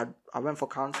I went for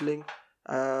counseling.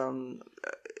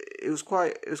 It was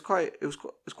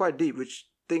quite deep, which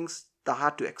things that I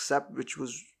had to accept, which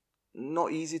was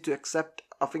not easy to accept.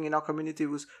 I think in our community,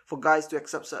 it was for guys to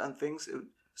accept certain things.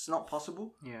 It's not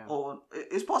possible. Yeah. Or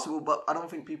it's possible, but I don't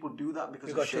think people do that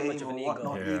because of shame or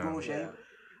whatnot. Ego, shame. Yeah.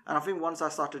 And I think once I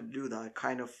started to do that, I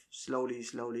kind of slowly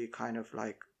kind of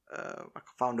like I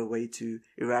found a way to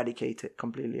eradicate it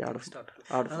completely out of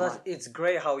my... It's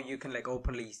great how you can like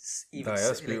openly even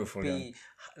that's beautiful,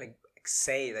 like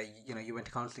say that you went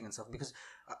to counseling and stuff, because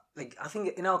like I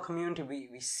think in our community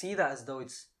we see that as though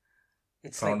it's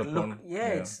found like upon.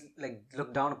 It's like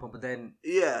looked down upon, but then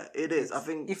it is. I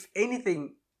think if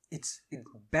anything it's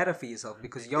better for yourself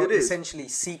because you're essentially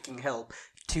seeking help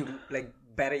to like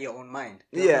better your own mind.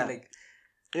 You know what I mean?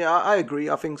 I agree.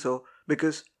 I think so,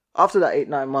 because after that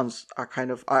 8-9 months, I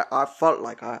kind of I felt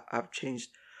like I've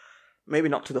changed, maybe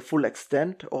not to the full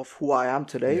extent of who I am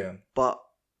today, but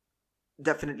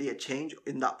definitely a change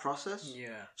in that process.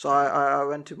 Yeah. So I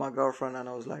went to my girlfriend and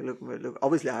I was like, look.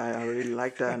 Obviously, I really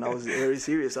liked her and I was very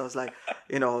serious. I was like,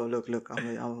 look,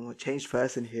 I'm a changed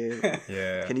person here.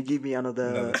 Yeah. Can you give me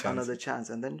another chance?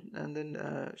 And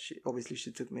then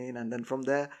she took me in, and then from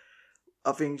there,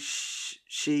 I think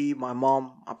she, my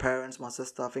mom, my parents, my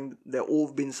sister, I think they've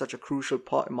all been such a crucial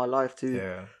part in my life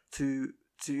to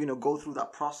go through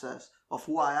that process of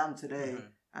who I am today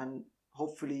and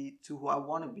hopefully to who I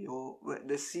want to be, or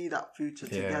they see that future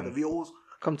together. We all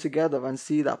come together and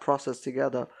see that process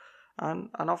together, and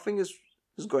I think it's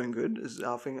going good.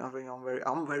 I think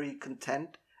I'm very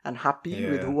content and happy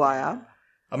with who I am.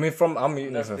 I mean, I'm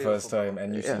meeting you for the first time,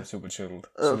 and you seem super chilled.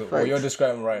 So what you're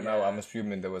describing right now, I'm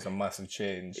assuming there was a massive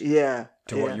change. To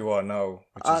what you are now,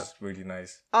 which is really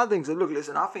nice. I think so. Look,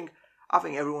 listen, I think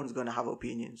everyone's gonna have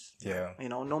opinions. Yeah.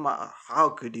 No matter how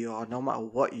good you are, no matter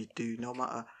what you do, no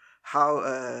matter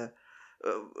how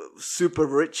super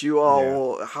rich you are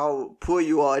or how poor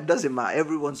you are. It doesn't matter.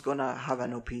 Everyone's gonna have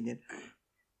an opinion,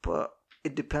 but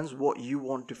it depends what you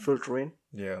want to filter in.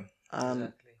 Yeah.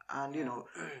 And you know,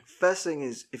 first thing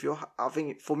is I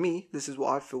think for me, this is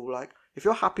what I feel like. If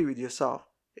you're happy with yourself,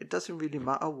 it doesn't really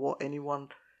matter what anyone.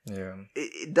 Yeah.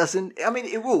 It doesn't. I mean,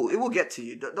 it will get to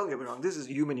you. Don't get me wrong. This is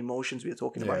human emotions we're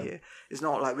talking about here. It's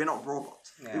not like we're not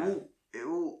robots. Yeah. It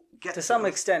will get to some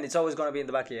extent. It's always going to be in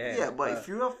the back of your head. Yeah, but if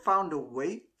you have found a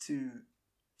way to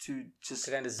just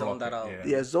kind of zone that out,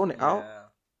 zone it out,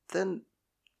 then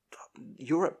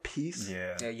you're at peace.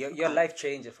 Yeah. Your life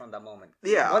changes from that moment.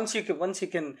 Yeah. Once you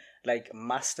can like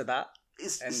master that,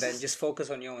 and then just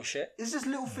focus on your own shit. It's just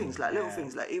little things, like little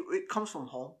things, like it comes from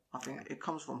home. I think it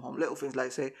comes from home. Little things,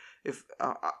 like say if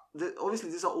obviously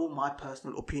these are all my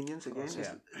personal opinions. Again,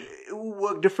 it will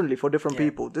work differently for different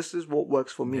people. This is what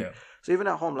works for me. Yeah. So even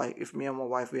at home, like if me and my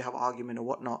wife we have an argument or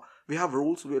whatnot, we have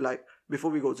rules. We're like before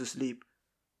we go to sleep,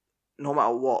 no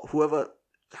matter what, whoever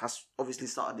has obviously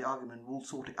started the argument, we'll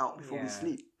sort it out before we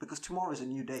sleep because tomorrow is a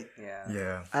new day.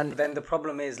 Yeah. And but then the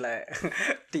problem is like,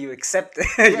 do you accept it?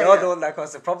 You're the one that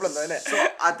caused the problem, isn't it? So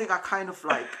I think I kind of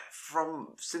like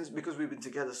because we've been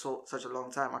together such a long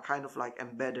time, I kind of like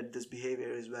embedded this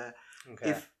behavior is where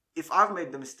if I've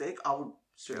made the mistake, I would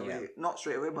not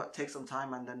straight away, but take some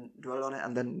time and then dwell on it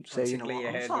and then say, you know what,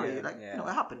 I'm sorry, it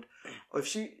happened. Or if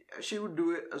she would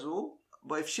do it as well,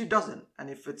 but if she doesn't, and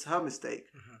if it's her mistake,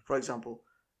 for example,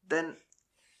 then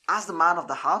as the man of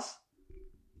the house,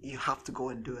 you have to go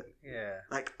and do it. Yeah.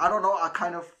 Like, I don't know, I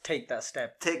kind of... Take that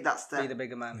step. Be the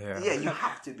bigger man. Yeah, you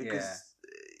have to because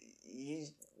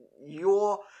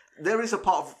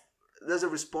there's a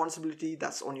responsibility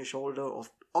that's on your shoulder.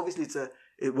 Obviously,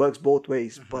 it works both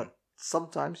ways, but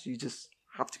sometimes you just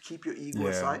have to keep your ego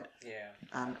aside. Yeah.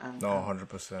 And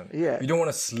 100%. Yeah. You don't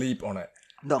want to sleep on it.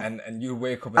 No. And you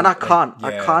wake up and I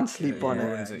can't sleep on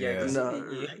it.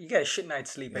 You get a shit night's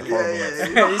sleep anyway.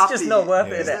 It's just not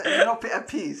worth it. You're not at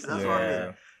peace. That's what I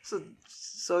mean.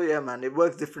 So yeah, man, it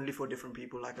works differently for different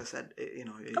people. Like I said,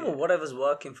 whatever's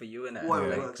working for you, innit?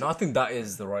 No, I think that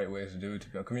is the right way to do it.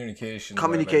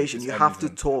 Communication. You have to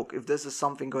talk. If there's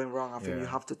something going wrong, I think you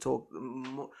have to talk.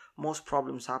 Most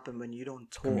problems happen when you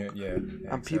don't talk.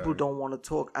 And people don't want to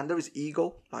talk. And there is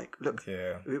ego. Like, look.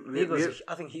 Yeah.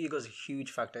 I think ego is a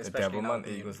huge factor, especially now.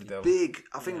 Ego's the devil. Big.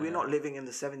 I think we're not living in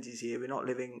the 70s here. We're not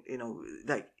living,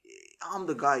 like... I'm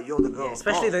the guy, you're the girl.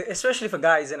 Yeah, especially for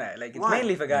guys, innit? Like it's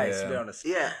mainly for guys, to be honest.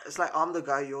 Yeah, it's like I'm the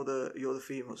guy, you're the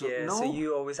female. So so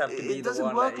you always have to be the one. It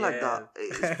doesn't work like that.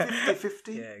 It's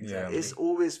 50-50. Yeah, exactly. It's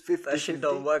always 50-50. That shit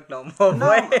don't work no more. No,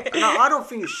 I don't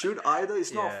think it should either.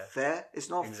 It's not fair.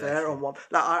 It's not fair on one.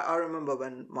 Like I remember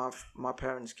when my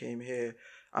parents came here.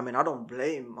 I mean, I don't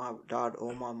blame my dad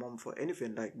or my mom for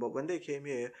anything. Like, but when they came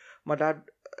here, my dad,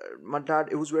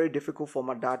 it was very difficult for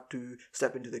my dad to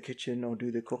step into the kitchen or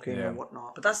do the cooking and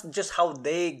whatnot. But that's just how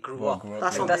they grew up.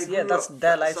 That's how they grew up. That's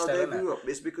their lifestyle. That's how they grew up.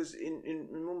 It's because in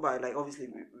Mumbai, like obviously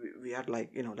we had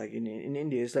like like in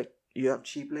India, it's like you have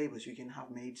cheap labors. You can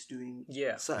have maids doing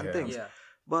certain things. Yeah.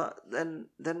 But then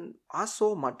I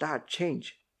saw my dad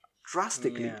change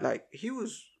drastically. Yeah. Like he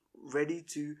was ready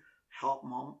to help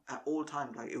mom at all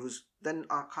times. Like it was. Then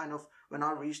I kind of when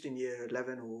I reached in year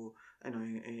 11 or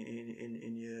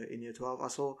in year 12, I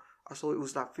saw it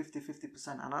was like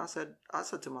 50%, and I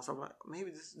said to myself like maybe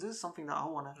this is something that I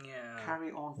want to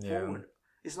carry on forward.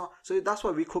 It's not so that's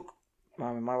why we cook.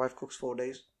 My wife cooks 4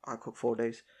 days. I cook 4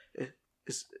 days. It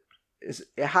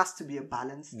has to be a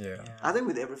balance. Yeah. I think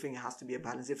with everything it has to be a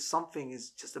balance. If something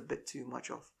is just a bit too much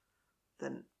of,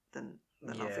 then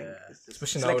I think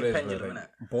especially nowadays like where like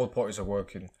both parties are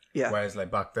working. Yeah. Whereas like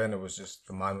back then it was just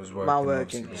the man was working. Man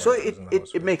working. So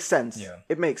it makes sense. Yeah.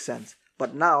 It makes sense.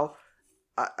 But now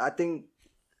I think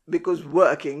because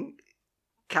working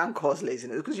can cause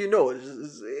laziness because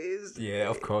it's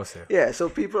of course. Yeah. So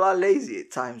people are lazy at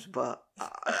times, but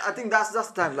I think that's the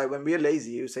time. Like when we're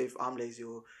lazy, you say if I'm lazy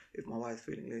or if my wife's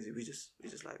feeling lazy, we just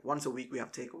like once a week we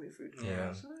have takeaway food.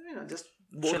 Yeah. So just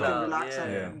walk and relax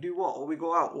and do what, or we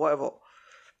go out, whatever.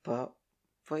 But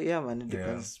yeah, man, it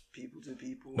depends people to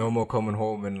people. No more coming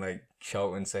home and like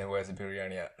shouting saying where's the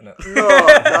biryani at? No,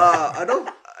 I don't.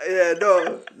 Yeah,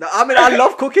 no. I mean, I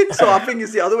love cooking, so I think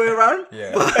it's the other way around.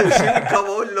 Yeah. But she would come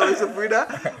home, some food.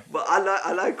 But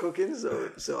I like cooking,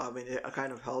 so I mean, it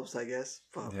kind of helps, I guess.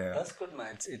 But that's good,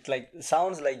 man. It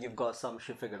sounds like you've got some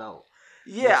shit figured out.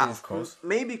 Yeah, of course.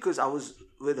 Maybe because I was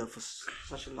with her for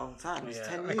such a long time. It's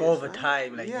 10 years. Like over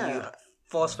time, like you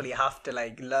forcefully have to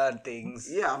like learn things.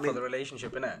 Yeah, I mean, for the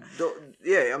relationship, innit?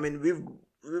 Yeah, I mean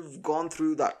we've gone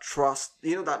through that trust.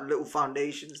 That little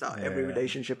foundations that every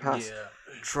relationship has. Yeah.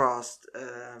 Trust,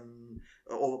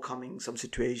 overcoming some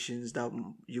situations that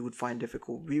you would find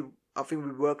difficult. I think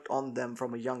we worked on them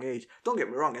from a young age. Don't get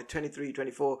me wrong, at 23,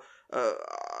 24,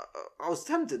 I was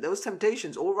tempted. There was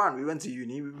temptations all around. We went to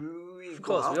uni. We Of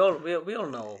course, we all know. Yeah, we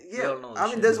all know I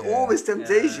mean, shit. there's always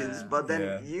temptations, Yeah. but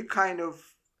then you kind of,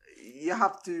 you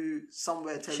have to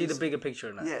somewhere tell See the bigger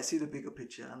picture now. Yeah, see the bigger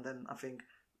picture, and then I think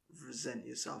resent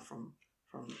yourself from.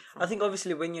 I think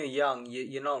obviously when you're young,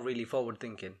 you're not really forward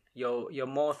thinking. You're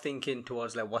more thinking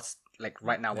towards like what's like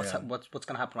right now, what's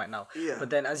gonna happen right now. Yeah. But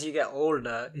then as you get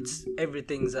older, it's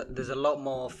there's a lot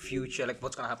more future, like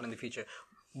what's gonna happen in the future.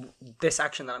 This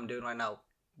action that I'm doing right now,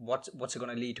 what's it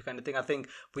gonna lead to, kind of thing. I think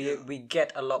we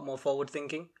get a lot more forward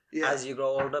thinking as you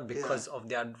grow older because of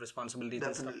the added responsibilities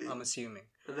and stuff. I'm assuming.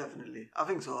 Definitely, I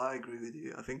think so. I agree with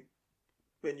you. I think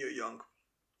when you're young,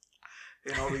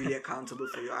 you're not really accountable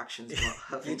for your actions.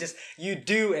 But you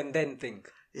do and then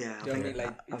think. Yeah, Do you know what I mean?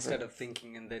 Like instead of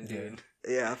thinking and then doing.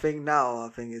 Yeah, I think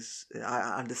now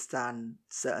I understand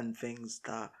certain things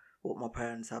that what my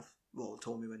parents have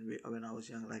told me when I was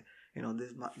young. Like, you know,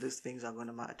 these things are going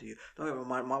to matter to you. Don't get me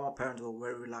wrong, my parents were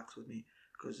very relaxed with me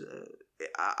because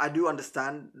I do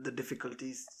understand the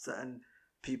difficulties certain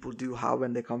people do have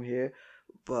when they come here,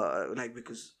 but like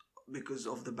because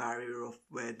of the barrier of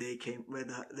where they came, where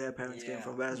their parents came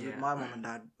from. Whereas with my mom and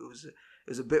dad, it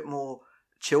was a bit more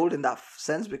chilled in that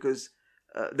sense because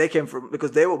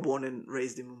because they were born and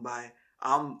raised in Mumbai.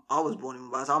 I was born in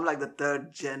Mumbai, so I'm like the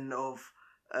third gen of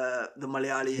the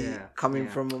Malayali coming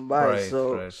from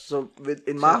Mumbai. So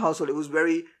in my household, it was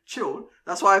very chill.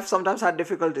 That's why I've sometimes had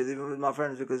difficulties even with my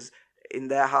friends because in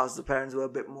their house the parents were a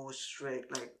bit more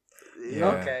strict. Like, you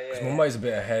know? Because Mumbai's a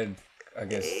bit ahead, I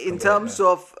guess. In terms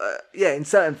of in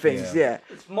certain things,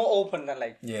 it's more open than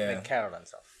like Kerala and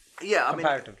stuff. Yeah, I mean,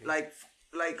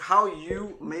 like how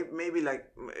you maybe like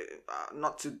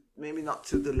not to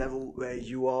the level where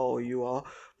you are,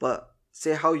 but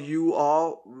say how you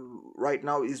are right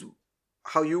now is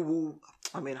how you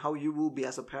will be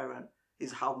as a parent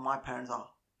is how my parents are.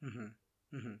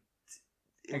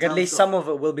 Like at least some of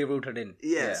it will be rooted in.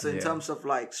 So in terms of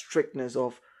like strictness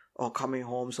of coming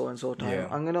home so and so time,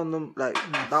 I'm gonna like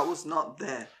that was not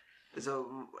there.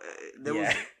 So there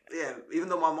was even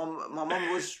though my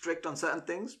mom was strict on certain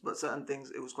things, but certain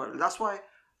things it was quite. That's why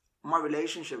my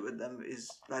relationship with them is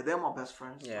like they're my best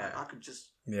friends. Like, I could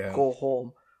just go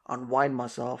home, unwind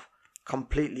myself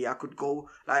completely. I could go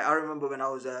like I remember when I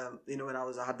was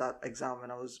I had that exam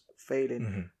when I was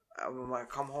failing. When I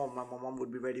come home, my mom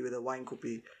would be ready with a wine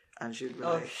cuppi, and she'd be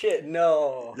like, "Oh shit,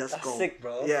 no, let's that's go." Sick,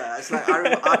 bro. Yeah, it's like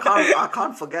I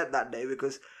can't forget that day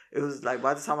because it was like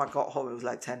by the time I got home, it was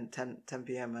like 10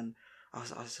 p.m. and I was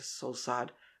just so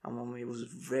sad. And mommy was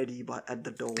ready at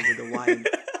the door with the wine,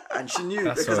 and she knew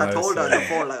because I told her on the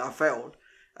phone like I failed,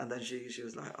 and then she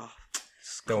was like, "Oh,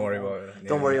 don't worry about it.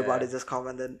 Don't worry about it. Just come."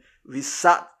 And then we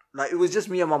sat like it was just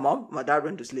me and my mom. My dad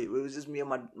went to sleep. It was just me and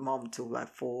my mom till like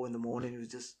 4 a.m. It was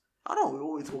just I don't know. We were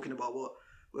always talking about what.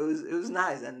 It was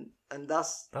nice, and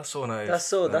that's so nice. That's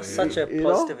such a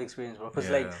positive experience, bro. Because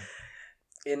like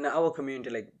in our community,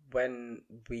 like when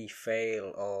we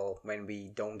fail or when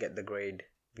we don't get the grade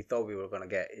we thought we were gonna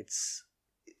get, it's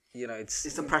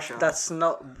the pressure. That's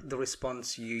not the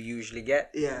response you usually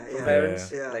get from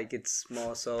parents. Like it's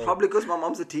more so probably because my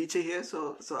mom's a teacher here,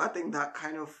 so I think that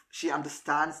kind of she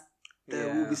understands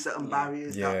there will be certain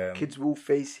barriers that kids will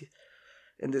face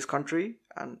in this country,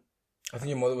 and I think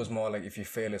your mother was more like, if you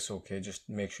fail, it's okay. Just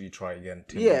make sure you try again.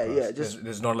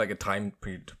 There's not like a time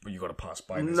period where you got to pass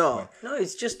by. No,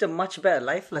 it's just a much better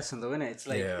life lesson, though, isn't it? It's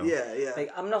like,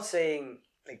 Like I'm not saying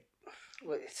like,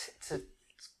 it's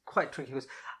quite tricky because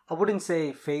I wouldn't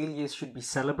say failures should be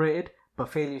celebrated, but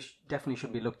failures definitely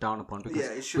should be looked down upon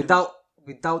because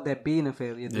without there being a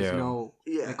failure, there's no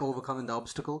like overcoming the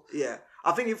obstacle. Yeah,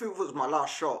 I think if it was my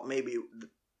last shot, maybe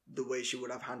the way she would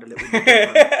have handled it would be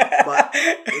different. But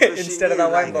instead of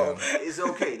that wine bottle, it's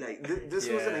okay. Like this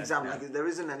was an exam. Like there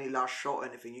isn't any last shot or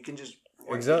anything. You can just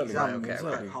exactly. How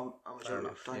much time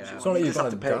it's not like you're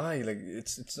gonna die. Like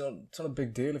it's not a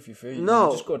big deal if you fail. No,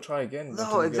 you just gotta try again.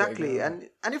 No, exactly. And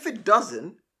if it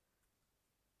doesn't,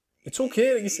 it's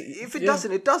okay. If it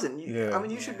doesn't, it doesn't. I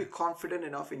mean, you should be confident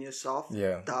enough in yourself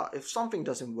that if something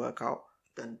doesn't work out,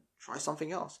 then try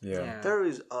something else. There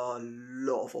is a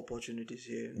lot of opportunities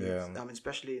here. I mean,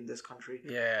 especially in this country.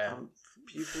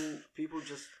 People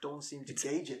just don't seem to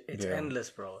gauge it. It's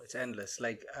endless, bro. It's endless.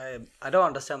 Like I don't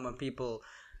understand when people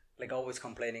like always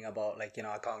complaining about like,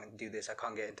 I can't do this, I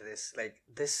can't get into this. Like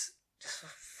this, just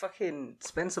fucking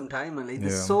spend some time and like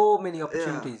there's so many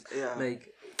opportunities.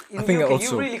 Like in I the think UK,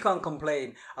 also, you really can't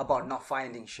complain about not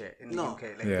finding shit in the UK.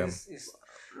 Like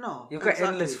No, You've got exactly.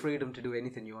 endless freedom to do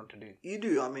anything you want to do. You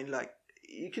do. I mean, like,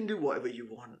 you can do whatever you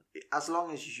want as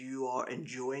long as you are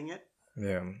enjoying it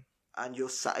Yeah. and you're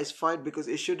satisfied, because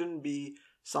it shouldn't be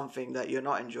something that you're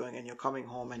not enjoying and you're coming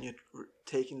home and you're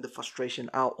taking the frustration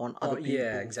out on other people.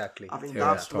 Yeah, exactly. I think Yeah,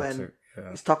 that's it's when toxic. Yeah.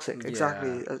 it's toxic.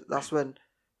 Exactly. That's when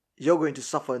you're going to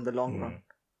suffer in the long run.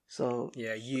 So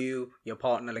Yeah, you, your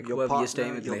partner, like Your whoever partner, you're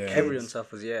staying with, your like kids, everyone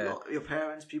suffers. Yeah. your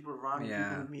parents, people around you, Yeah.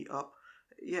 people who meet up.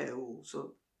 Yeah.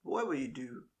 So whatever you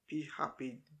do, be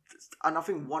happy. And I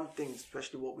think one thing,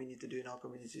 especially what we need to do in our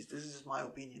communities, this is just my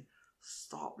opinion.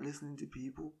 Stop listening to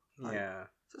people. Like, Yeah.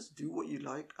 just do what you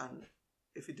like, and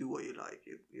if you do what you like,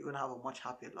 you're gonna have a much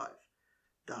happier life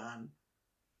than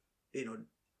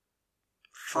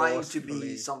trying to be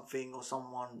Forcefully. something or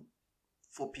someone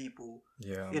for people.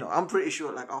 Yeah. I'm pretty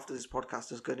sure, like, after this podcast,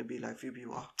 there's going to be like few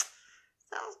people.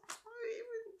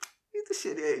 This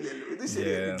shit, this shit.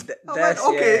 Yeah. That's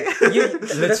okay.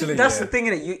 Literally, that's yeah. the thing,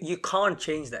 innit? You can't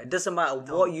change that. It doesn't matter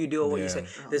what you do or what you Yeah. say.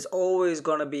 There's always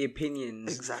gonna be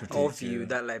opinions Exactly. of you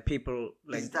that like people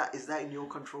like. Is that in your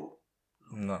control?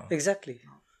 No. Exactly.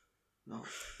 No.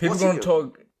 People What's gonna in your-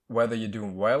 talk whether you're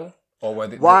doing well or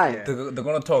whether Why? they're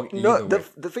gonna talk either No, way.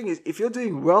 the thing is, if you're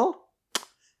doing well,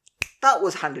 that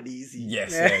was handled easy.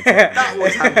 Yes, Yeah. yeah, exactly. That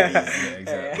was yeah, handled yeah, easy. yeah,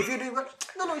 exactly. If you're doing well,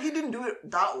 no, he didn't do it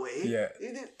that way. Yeah. He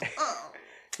did.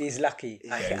 He's lucky.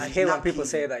 Yeah, I he's hear when lucky. people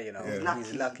say that, you know. Yeah.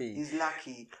 He's lucky. He's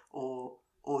lucky, or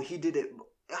he did it.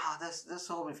 There's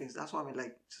so many things. That's why I mean,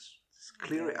 like, just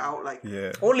clear it out. Like,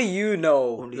 Yeah. Only you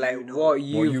know, Only like you know. what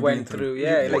you you've went been through. through.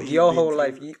 Yeah, What like you've your been whole through.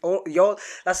 life. Your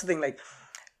that's the thing. Like,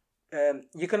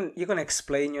 you can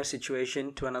explain your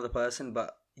situation to another person,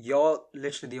 but you're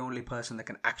literally the only person that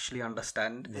can actually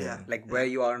understand. Yeah. Like where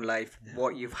you are in life,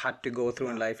 what you've had to go through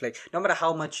in life. Like no matter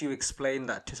how much you explain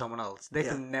that to someone else, they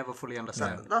can never fully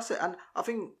understand. that's it. And I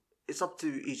think it's up to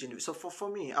each individual. So for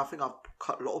me, I think I've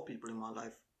cut a lot of people in my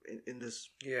life in this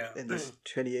Yeah. in this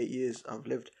 28 years I've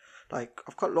lived. Like,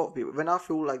 I've cut a lot of people. When I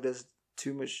feel like there's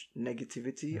too much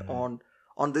negativity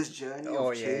on this journey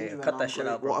Oh, of yeah, change, yeah. when Cut that I'm shit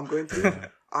going, out, bro. what I'm going through,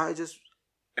 I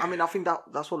think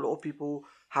that's what a lot of people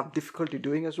have difficulty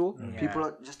doing as well.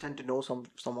 People just tend to know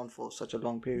someone for such a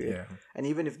long period, Yeah. and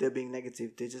even if they're being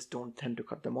negative, they just don't tend to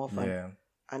cut them off. Yeah.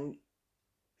 And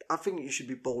I think you should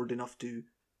be bold enough to,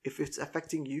 if it's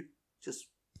affecting you, just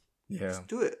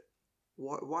do it.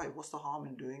 Why? What's the harm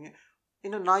in doing it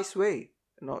in a nice way?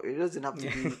 No, it doesn't have to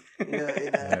be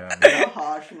in a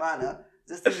harsh manner.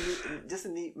 Just a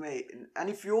neat way. And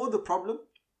if you're the problem,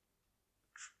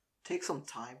 take some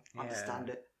time, understand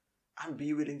it, and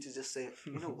be willing to just say,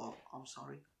 you know what, I'm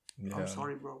sorry. Yeah. I'm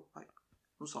sorry, bro. Like,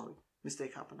 I'm sorry.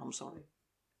 Mistake happened. I'm sorry.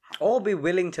 Or be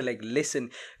willing to like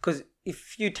listen, because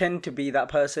if you tend to be that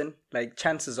person, like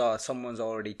chances are someone's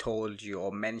already told you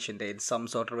or mentioned it in some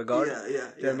sort of regard. Yeah. Do you know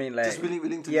what I mean? Like, just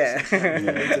willing to yeah. listen.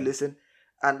 Yeah, willing to listen.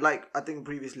 And like, I think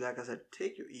previously, like I said,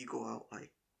 take your ego out.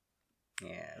 Like,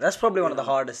 Yeah, that's probably one of the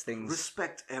hardest things.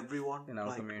 respect everyone in our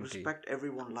like, community. Respect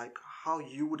everyone like how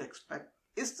you would expect.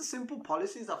 It's the simple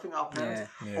policies. I think our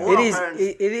parents. Yeah. Yeah. all It our is. parents-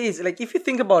 It is like if you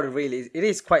think about it, really, it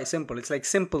is quite simple. It's like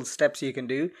simple steps you can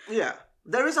do. Yeah,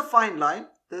 there is a fine line.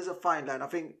 There's a fine line. I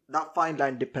think that fine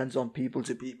line depends on people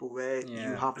to people where you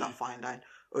Yeah. have that fine line,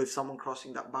 or if someone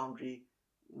crossing that boundary,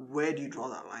 where do you draw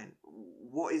that line?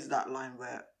 What is that line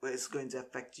where it's going to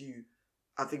affect you?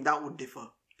 I think that would differ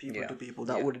people to people.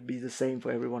 That wouldn't be the same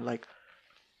for everyone. Like,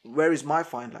 where is my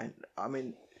fine line? I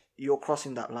mean, you're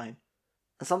crossing that line,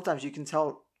 and sometimes you can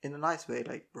tell in a nice way,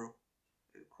 like, bro,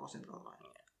 you're crossing that line.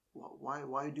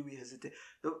 Why do we hesitate?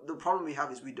 The problem we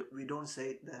have is we don't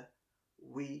say it there.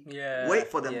 We wait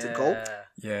for them to go.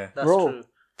 Yeah. That's Bro,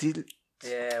 true.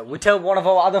 Yeah, we tell one of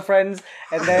our other friends,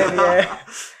 and then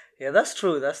yeah, that's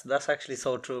true. That's actually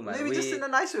so true, man. maybe just in a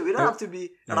nice way. We don't have to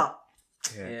be.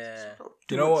 Yeah.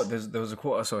 You know what? There was a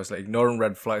quote I saw. It's like ignoring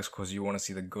red flags because you want to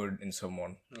see the good in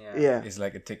someone. Yeah. It's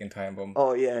like a ticking time bomb.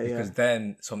 Oh yeah, Because yeah.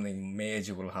 then something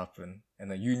major will happen, and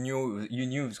then you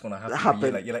knew it's gonna happen.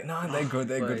 Happen. But you're like, nah, they're good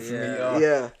for me. yeah. Oh.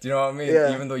 Yeah. Do you know what I mean?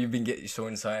 Yeah. Even though you've been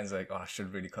showing signs like, oh, I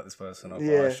should really cut this person off.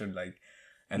 Yeah. Or I should like,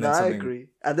 and No, then I something agree.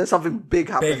 And then something big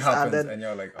happens, happens, and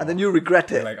you're like, and then you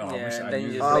regret you're it. like, oh, I wish I then knew you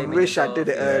this. just I blame wish I yourself. did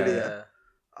it Yeah. earlier.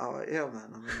 Oh yeah,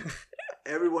 man. I mean,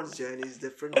 everyone's journey is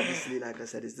different. Obviously, like I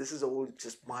said, this is all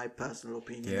just my personal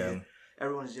opinion. Yeah. Here.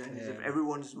 Everyone's journey is different.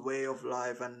 Everyone's way of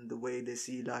life and the way they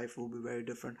see life will be very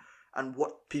different. And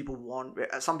what people want,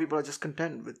 some people are just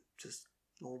content with just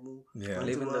normal Yeah. going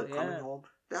Living to work, the- coming yeah. home.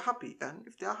 They're happy, and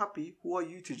if they're happy, who are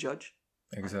you to judge?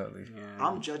 Exactly.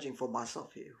 I'm judging for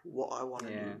myself here. What I want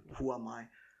to do. Who am I?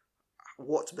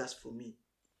 What's best for me?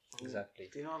 Exactly.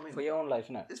 Do you know what I mean? For your own life,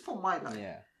 no. It's for my life.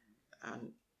 Yeah.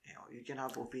 And you can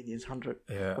have opinions 100.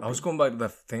 Yeah, I was going back to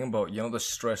that thing about, the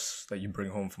stress that you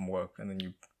bring home from work and then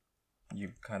you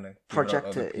kind of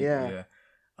Project it, yeah.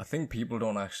 I think people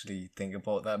don't actually think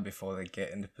about that before they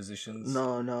get into positions.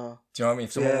 No. Do you know what I mean?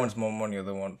 If someone wants more money or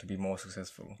they want to be more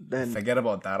successful, Then forget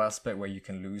about that aspect where you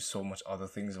can lose so much other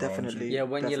things around definitely. you. Yeah,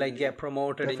 when you like get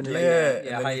promoted into Definitely. like And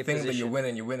then higher you think that position.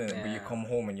 you're winning, and but you come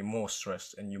home and you're more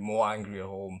stressed and you're more angry at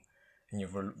home and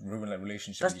you've ruined that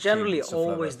relationship. That's with your kids generally and stuff like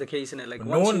always that. the case, isn't it? Like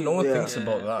But once no one Yeah. thinks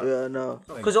about that. Yeah, no.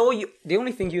 because the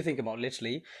only thing you think about,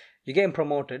 literally, you're getting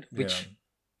promoted, which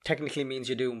technically means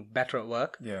you're doing better at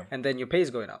work, Yeah. and then your pay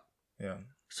is going up. Yeah.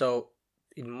 So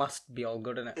it must be all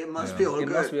good, innit? It must be all It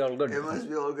good. must be all good. It must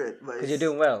be all good. Because you're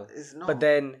doing well. It's not. But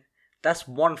then that's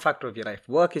one factor of your life.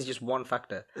 Work is just one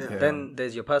factor. Yeah. Then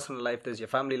there's your personal life, there's your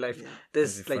family life, Yeah.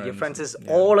 there's There's like your your friends, friends, there's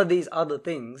yeah. all of these other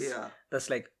things. Yeah.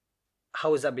 That's like,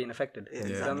 how is that being affected? Yeah, You know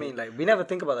what I exactly. mean? Like, we never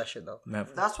think about that shit though.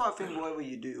 Never. That's why I think whatever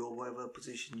you do or whatever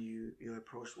position you're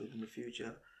approached with in the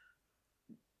future,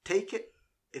 take it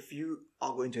if you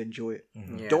are going to enjoy it.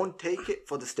 Yeah. Don't take it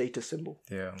for the status symbol.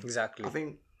 Yeah. Exactly. I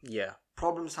think Yeah.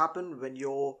 problems happen when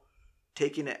you're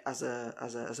taking it as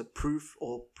a proof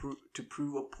or to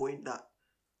prove a point that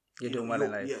You're you doing know, well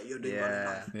in life. Yeah, you're doing well in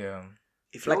life. Yeah.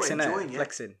 If Flexing, you're eh? enjoying it,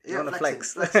 Flexing. You yeah, wanna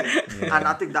flex. flexing. Yeah. And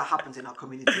I think that happens in our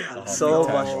community a So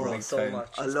Big much, time, bro. big So time.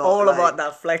 much. A It's lot, all like- about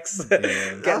that flex.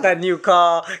 Yeah. Get that new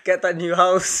car. Get that new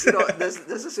house. You know, there's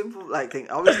a simple thing.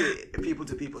 Obviously, people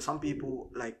to people. Some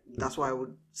people that's why I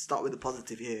would start with the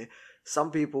positive here. Some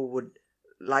people would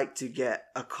like to get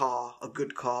a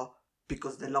good car,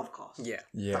 because they love cars. Yeah.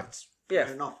 Yeah. That's Yeah.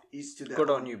 fair enough. Each to their Good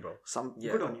own. on you, bro.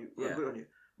 Yeah. Good on you. Yeah. Good on you.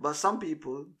 But some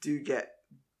people do get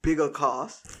bigger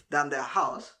cars than their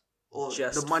house or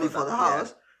Just the money for for the that,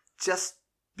 house, just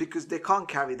because they can't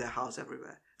carry their house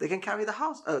everywhere. They can carry the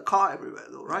car everywhere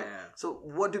though, right? Yeah. So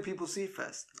what do people see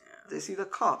first? They see the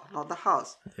car, not the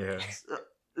house. Yeah.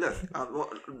 Look,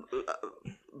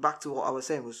 back to what I was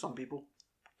saying, was some people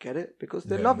get it because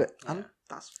they Yeah. love it, and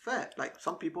that's fair. Like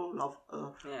some people love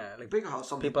Yeah. Like, bigger house.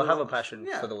 Some people have a love- passion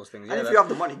for those things. And Yeah, if you have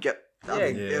the money, get. I Yeah.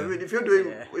 mean, Yeah. I mean, if you're doing,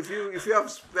 Yeah. if you have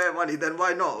spare money, then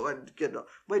why not? Get it.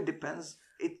 But it depends.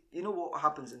 You know what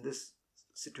happens in this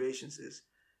situations is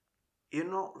you're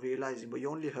not realizing, but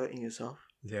you're only hurting yourself.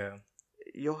 Yeah.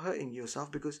 You're hurting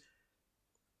yourself because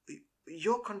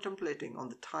you're contemplating on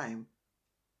the time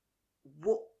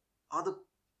what other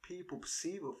people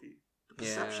perceive of you, the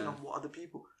perception Yeah. of what other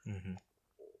people. Mm-hmm.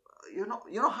 You're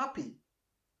not happy.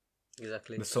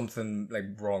 exactly. There's something like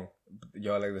wrong.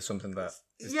 You're like, there's something that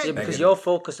is Yeah, Yeah, because negative. you're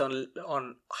focused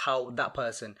on how that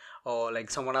person or like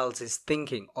someone else is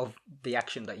thinking of the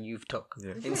action that you've took,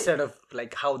 Yeah. instead of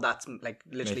like how that's like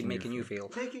literally Making making you you feel.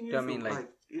 Making you Do you know what I feel mean? Like, like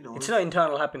you know. it's not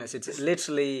internal happiness. It's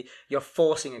literally you're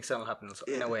forcing external happiness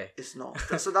in Yeah, a way. it's not.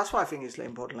 So that's why I think it's like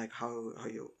important, like how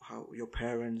your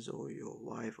parents or your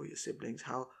wife or your siblings,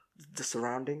 how the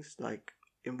surroundings, like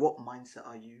in what mindset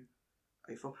are you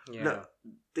from? Yeah. Look,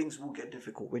 things will get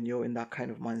difficult when you're in that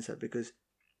kind of mindset, because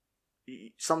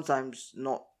sometimes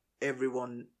not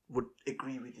everyone would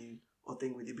agree with you or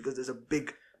think with you, because there's a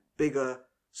bigger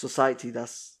society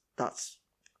that's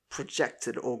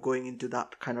projected or going into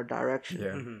that kind of direction.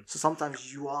 Yeah. Mhm. So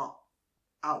sometimes you are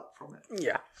out from it.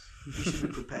 Yeah, You should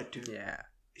be prepared to. yeah,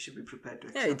 You should be prepared to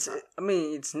yeah. accept It's. that. I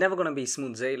mean, it's never gonna be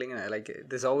smooth sailing, innit? Like,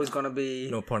 there's always gonna be.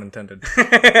 No pun intended.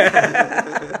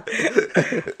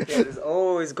 Yeah, there's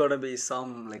always gonna be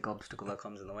some like obstacle that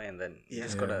comes in the way, and then you Yeah.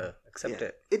 just gotta accept Yeah.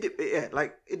 it.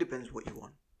 It depends what you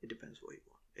want. It depends what you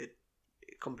want. It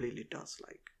completely does.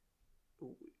 Like,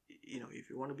 you know, if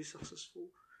you want to be successful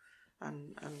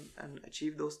and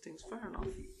achieve those things, fair enough.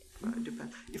 It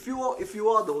depends. If you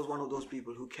are one of those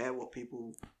people who care what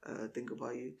people think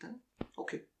about you, then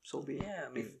okay, so be it. Yeah, I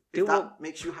mean, if do that what-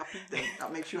 makes you happy, then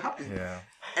that makes you happy. Yeah.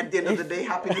 At the end of the day,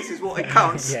 happiness is what it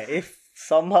counts. Yeah, if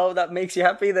somehow that makes you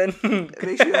happy, then It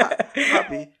makes you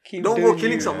happy. Keep Don't go doing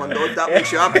killing you. someone though. If that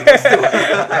makes you happy. Still.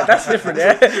 That's different.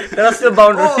 Yeah, there are still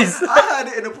boundaries. Oh, I heard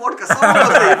it in a podcast. Someone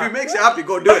was saying, if it makes you happy,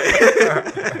 go do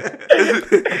it.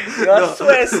 I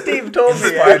swear, Steve told me.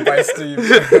 Inspired by Steve.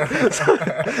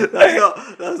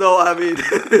 That's not what I mean.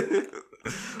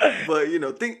 But you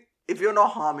know, think if you're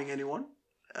not harming anyone.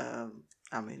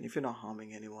 If you're not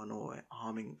harming anyone or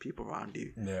harming people around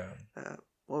you, Yeah.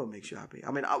 what makes you happy?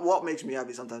 I mean, what makes me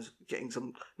happy sometimes getting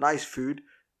some nice food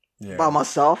Yeah. by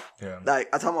myself. Yeah.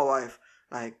 Like I tell my wife,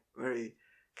 like, Mary,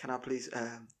 can I please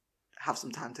have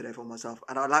some time today for myself,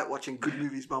 and I like watching good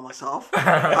movies by myself.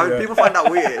 I mean, people find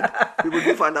that weird. People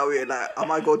do find that weird. Like, I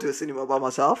might go to a cinema by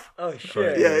myself. Oh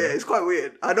shit! Yeah, it's quite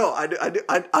weird. I know.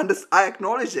 I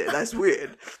acknowledge it. That's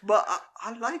weird, but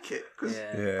I like it because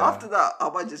after that, I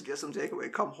might just get some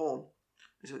takeaway, come home,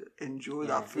 just enjoy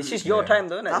that food. It's just your time,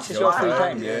 though, isn't it? It's just your free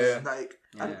time. Like,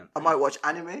 I might watch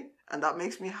anime, and that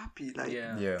makes me happy. Like,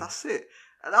 that's it.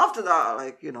 And after that,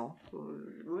 like, you know,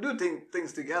 we do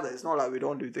things together. It's not like we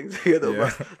don't do things together,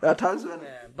 but there are times when...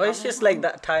 Yeah. But it's just like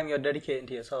that time you're dedicating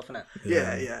to yourself, innit?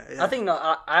 Yeah. I think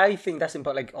I think that's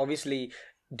important. Like, obviously,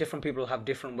 different people have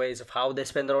different ways of how they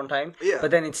spend their own time. Yeah. But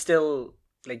then it's still,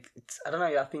 like, I don't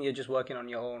know, I think you're just working on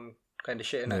your own kind of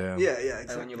shit, innit? Yeah,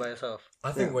 exactly. When you're by yourself.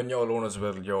 I think when you're alone as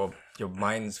well, your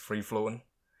mind's free-flowing.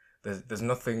 There's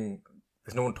nothing...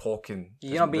 There's no one talking.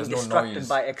 You're not being distracted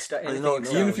by extra anything.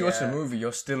 Even if you watch a movie,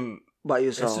 you're still... By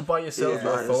yourself. It's just by yourself,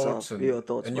 your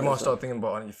thoughts. And you might start thinking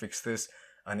about, I need to fix this,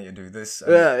 I need to do this.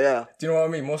 Yeah. Do you know what I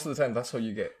mean? Most of the time, that's how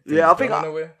you get I think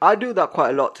I do that quite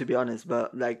a lot, to be honest.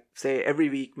 But, like, say, every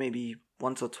week, maybe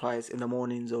once or twice in the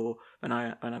mornings, or when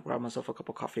I grab myself a cup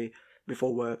of coffee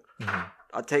before work,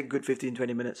 I take good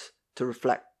 15-20 minutes to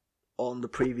reflect on the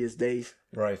previous days.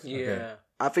 Right. Yeah. Okay.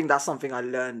 I think that's something I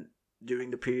learned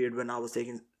during the period when I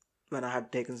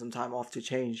had taken some time off to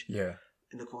change. Yeah.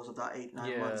 In the course of that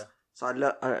 8-9 months, so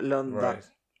I learned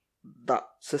that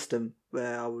system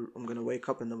where I'm gonna wake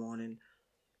up in the morning,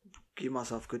 give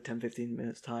myself good 10-15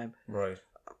 minutes time. Right.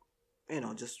 You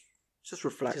know, just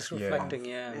reflect. Just reflecting.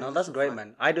 Yeah. No, that's great,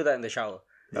 man. I do that in the shower.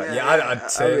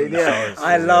 I'd say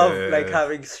I love like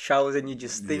having showers and you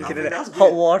just thinking in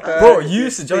hot water. Bro, you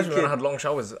used to judge me when I had long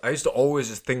showers. I used to always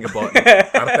just think about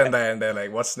and then like,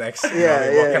 what's next? What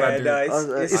can I do? No,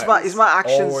 it's my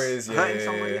actions always, hurting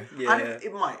somebody. And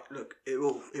it might look.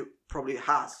 It probably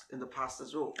has in the past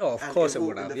as well. Oh, of course it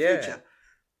would have. In the future.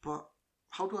 But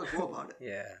how do I go about it?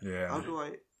 Yeah. How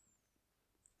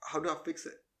do I fix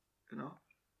it? You know.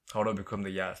 How do I become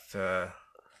the yacht? You know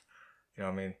what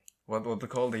I mean? What they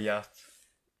call the yacht?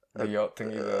 The yacht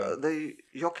thingy. The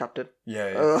yacht captain.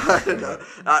 Yeah. I don't know.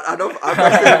 I don't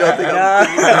think I'm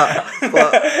thinking that.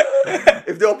 But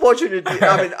if the opportunity,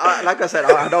 I mean, like I said,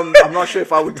 I'm not sure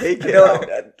if I would take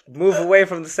it. Move away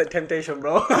from the temptation,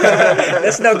 bro.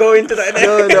 Let's not go into that.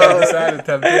 No.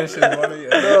 Temptation.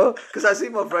 No, because I see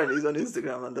my friend. He's on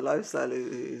Instagram, and the lifestyle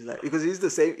is like, because he's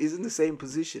in the same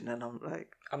position, and I'm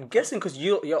like. I'm guessing because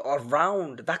you're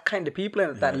around that kind of people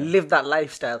and that live that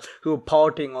lifestyle who are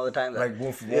partying all the time. Like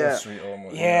Wolf of Wall Street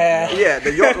almost. Yeah,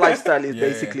 the yacht lifestyle is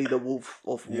basically the Wolf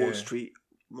of Wall Street,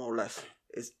 more or less.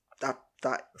 It's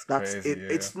that's crazy, it.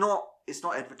 It's not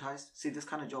advertised. See, this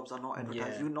kind of jobs are not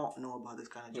advertised. You not know about this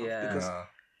kind of jobs because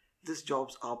these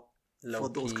jobs are for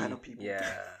those kind of people. Yeah.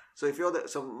 So if you're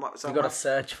you gotta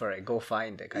search for it, go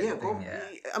find it. Kind of thing.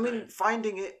 I mean,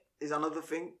 finding it is another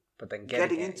thing. But then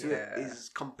getting into it is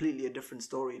completely a different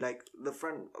story. Like the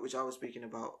friend which I was speaking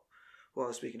about,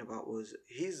 was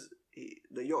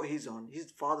the yacht he's on. His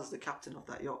father's the captain of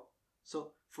that yacht,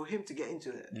 so for him to get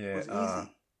into it was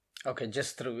easy. Okay,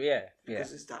 just through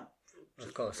because it's that.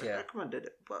 Of course, I recommended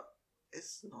it, but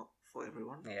it's not for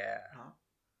everyone. Yeah. No?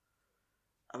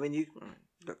 I mean, you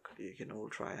can all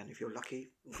try, and if you're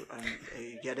lucky and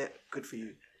you get it, good for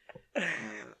you.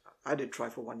 I did try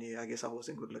for 1 year. I guess I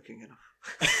wasn't good looking enough.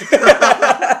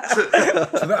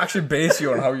 So they actually base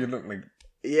you on how you look, like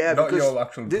not your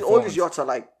actual performance. All these yachts are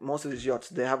like, most of these yachts,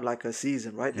 they have like a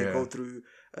season, right? They go through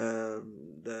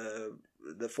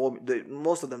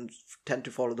most of them tend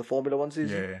to follow the Formula 1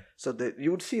 season. Yeah. So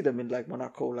you would see them in like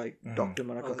Monaco, like Dr.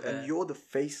 Monaco, and you're the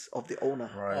face of the owner.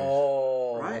 Right.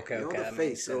 Oh, right. Okay. You're the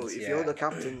face. So if you're the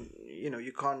captain,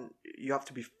 you can't. You have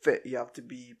to be fit. You have to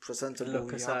be presentable.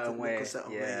 Look a certain way.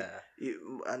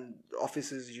 And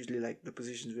officers usually like the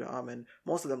positions where I'm in.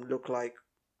 Most of them look like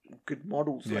good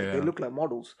models. Yeah. Like they look like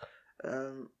models.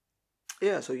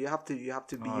 So you have to be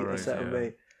a certain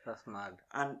way. That's mad.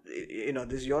 And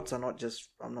these yachts are not just.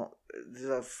 These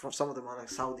are some of them are like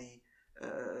Saudi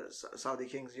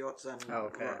King's yachts and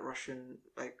Russian,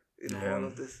 like all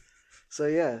of this. So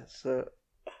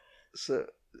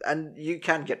and you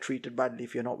can get treated badly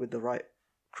if you're not with the right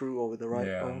crew or with the right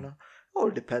owner. All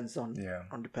depends on the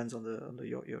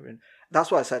yacht you're in.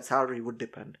 That's why I said salary would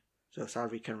depend. So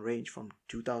salary can range from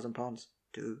 £2,000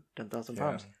 to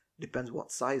 £10,000. Depends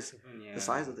what size, the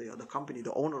size of the yacht, the company,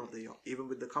 the owner of the yacht. Even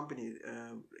with the company,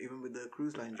 even with the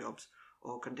cruise line jobs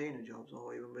or container jobs,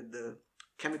 or even with the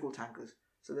chemical tankers.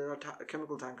 So there are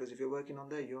chemical tankers. If you're working on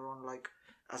there, you're on like,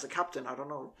 as a captain, I don't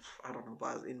know,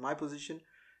 but in my position,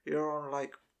 you're on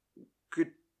like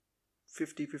good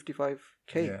 50-55K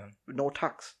with no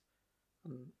tax.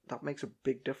 That makes a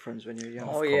big difference when you're young.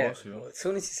 Oh yeah. As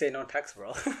soon as you say no tax,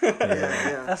 bro.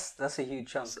 Yeah. That's a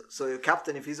huge chunk. So your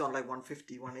captain, if he's on like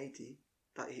 150, 180,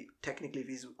 that he technically, if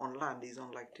he's on land, he's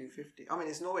on like 250. I mean,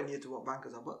 it's nowhere near to what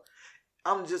bankers are, but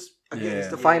I'm just again, it's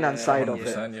the finance side of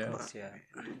it.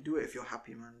 Do it if you're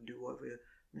happy, man. Do whatever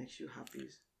makes you happy.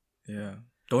 Yeah.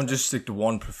 Don't just stick to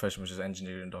one profession, which is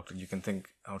engineering, doctor. You can think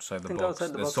outside the box.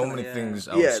 There's so many things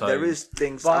outside. Yeah, there is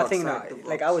things outside. But I think now,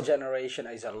 like our generation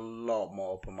is a lot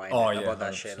more open-minded about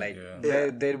that shit. Like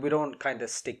we don't kind of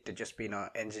stick to just being an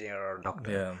engineer or a doctor.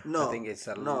 Yeah. No, I think it's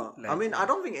I mean, I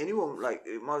don't think anyone like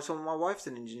my wife's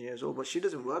an engineer as well, but she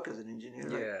doesn't work as an engineer.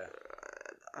 Like,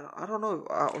 I don't know.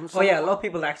 A lot of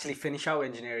people actually finish out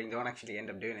engineering. They don't actually end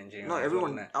up doing engineering. No,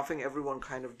 everyone. I think everyone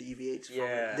kind of deviates from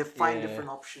it. They find different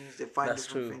options. They find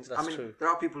different things. I mean, there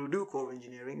are people who do core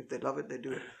engineering. If they love it, they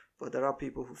do it. But there are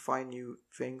people who find new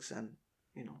things, and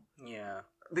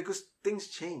because things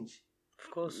change.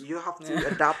 Of course, you have to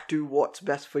adapt to what's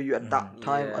best for you at that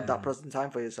time, at that present time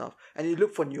for yourself, and you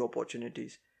look for new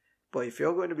opportunities. But if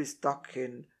you're going to be stuck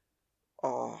in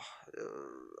or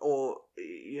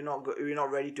you're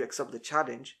not ready to accept the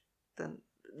challenge, then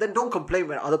don't complain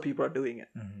when other people are doing it.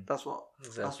 That's what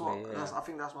I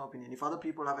think that's my opinion. If other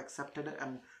people have accepted it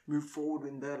and moved forward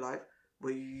in their life, but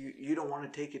you don't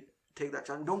want to take that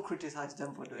challenge, don't criticize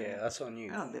them for doing it. That's on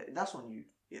you. That's on you.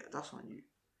 Yeah, that's on you.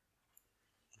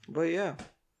 But yeah,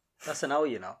 that's an hour,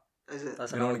 Is it?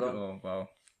 That's an hour gone. Oh wow.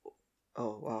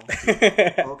 Oh wow.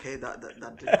 Okay, that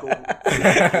did go.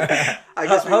 I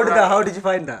guess how did you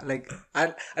find that? Like,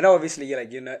 I know obviously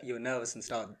you're nervous and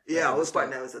stuff. Yeah, I was quite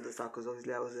nervous at the start because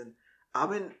obviously I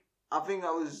think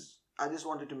I just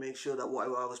wanted to make sure that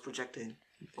whatever I was projecting,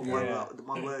 or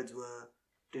my words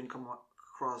didn't come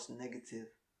across negative.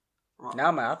 Right.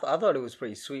 Nah, man, I thought it was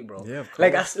pretty sweet, bro. Yeah, of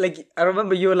course. I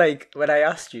remember you were like, when I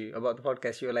asked you about the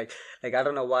podcast, you were like I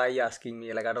don't know why you're asking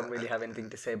me. Like, I don't really have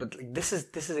anything to say, but like, this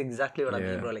is exactly what I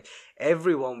mean, bro. Like,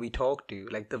 everyone we talk to,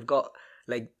 like, they've got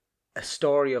like a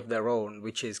story of their own,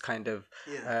 which is kind of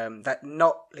that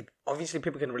not like obviously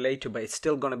people can relate to, but it's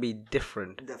still gonna be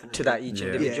different to that each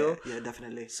individual. Yeah,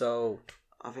 definitely. So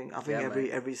I think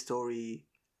every story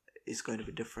is going to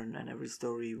be different, and every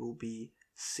story will be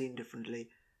seen differently.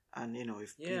 And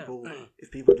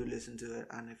if people do listen to it,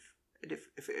 and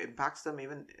if it impacts them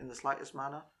even in the slightest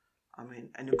manner, I mean,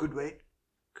 in a good way,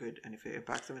 good. And if it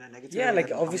impacts them in a negative way,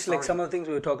 like obviously, like some of the things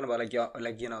we were talking about,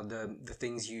 the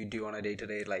things you do on a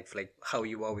day-to-day life, like how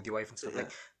you are with your wife and stuff,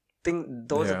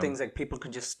 those are things like people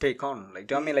could just take on. Like,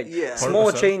 do you know what I mean? Like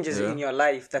small changes in your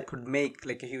life that could make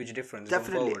like a huge difference.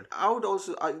 Definitely, going forward. I would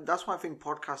also. That's why I think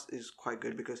podcast is quite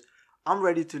good because I'm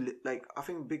ready to I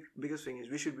think biggest thing is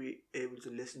we should be able to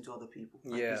listen to other people.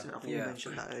 I think you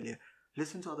mentioned that earlier.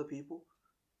 Listen to other people.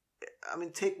 I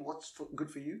mean, take what's good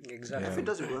for you. Exactly. If it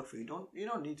doesn't work for you, you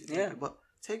don't need to take it. But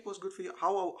take what's good for you.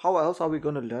 How else are we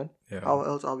gonna learn? Yeah. How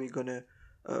else are we gonna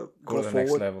go to the forward?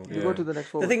 Next level. You go to the next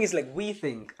forward. The thing is, like, we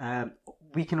think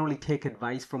we can only take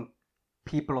advice from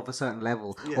people of a certain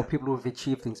level or people who have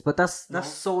achieved things, but that's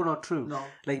so not true. No.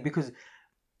 Like, because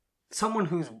someone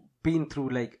who's been through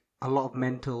like a lot of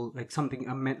mental, like something,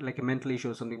 like a mental issue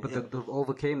or something, but they've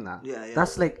overcame that.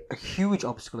 That's like a huge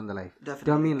obstacle in their life. Definitely.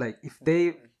 Do you know what I mean? Like if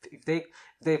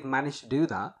they've managed to do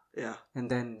that, and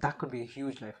then that could be a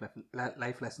huge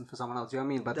life lesson for someone else. Do you know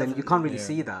what I mean? But then you can't really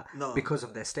see that because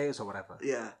of their status or whatever. Yeah.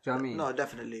 Do you know what I mean? No,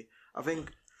 definitely. I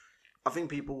think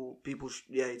people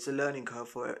it's a learning curve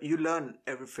for you. Learn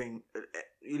everything.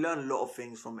 You learn a lot of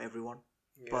things from everyone,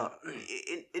 but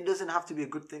it doesn't have to be a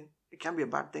good thing. It can be a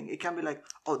bad thing. It can be like,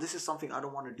 oh, this is something I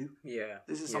don't want to do. Yeah.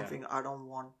 This is something I don't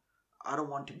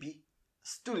want to be.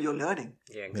 Still, you're learning.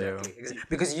 Yeah, exactly.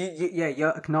 Because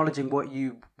you're acknowledging what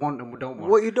you want and don't want.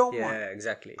 What you don't want. Yeah,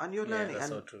 exactly. And you're learning.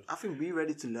 That's and so true. I think be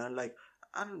ready to learn,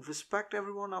 and respect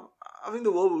everyone. I think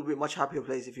the world will be a much happier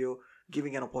place if you're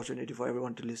giving an opportunity for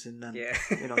everyone to listen and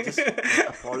just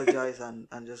apologize and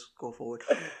just go forward.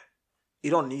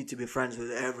 You don't need to be friends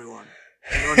with everyone.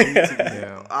 You don't need to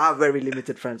be. I have very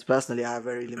limited friends. Personally, I have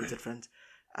very limited friends,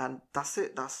 and that's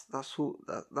it. That's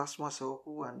my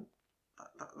circle, and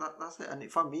that's it. And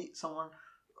if I meet someone,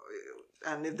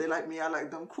 and if they like me, I like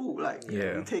them. Cool.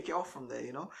 You take it off from there,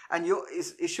 And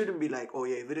it shouldn't be like, oh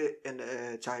yeah, we're in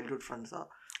childhood friends,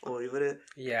 or even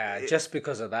just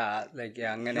because of that, like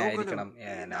I'm gonna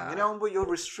but you're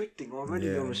restricting already.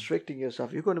 You're restricting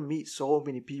yourself. You're gonna meet so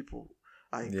many people.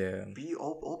 Be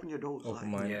open your doors.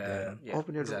 Open mind.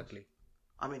 Open your exactly. doors.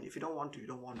 I mean, if you don't want to, you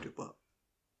don't want to. But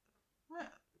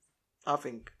I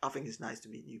think it's nice to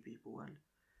meet new people and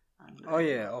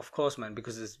of course, man.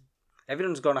 Because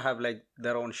everyone's gonna have like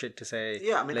their own shit to say.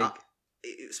 Yeah, I mean,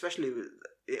 especially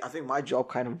I think my job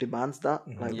kind of demands that,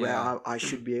 like where Yeah. I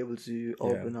should be able to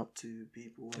open up to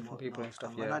people and Different people whatnot. and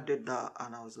stuff, When yeah. I did that,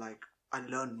 and I was like, I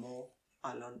learned more.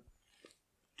 I learned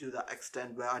to that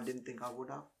extent where I didn't think I would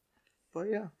have. But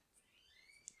yeah.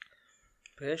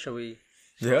 But yeah, shall we?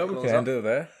 Yeah, we close can up? end it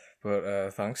there. But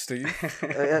thanks, Steve.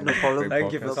 Yeah, no problem.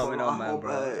 Thank you for No coming problem. on, man, I hope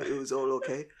bro. it was all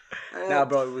okay. Nah,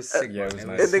 bro, it was sick. Yeah, it man. was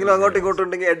nice. എന്തെങ്കിലും അങ്ങോട്ടും ഇങ്ങോട്ടും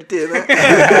ഉണ്ടെങ്കിൽ edit ചെയ്യുന്നത്.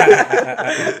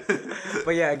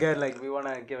 But yeah, again, like we want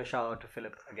to give a shout out to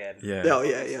Philip again. Yeah. Yeah,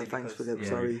 Obviously, thanks for because- that.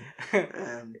 yeah. Sorry.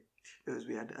 Because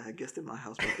we had a guest in my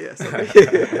house, but yeah, sorry.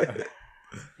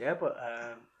 Yeah, but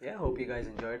yeah, hope you guys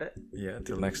enjoyed it. Yeah,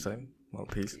 till next time. Well,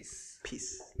 peace. Peace.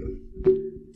 Peace.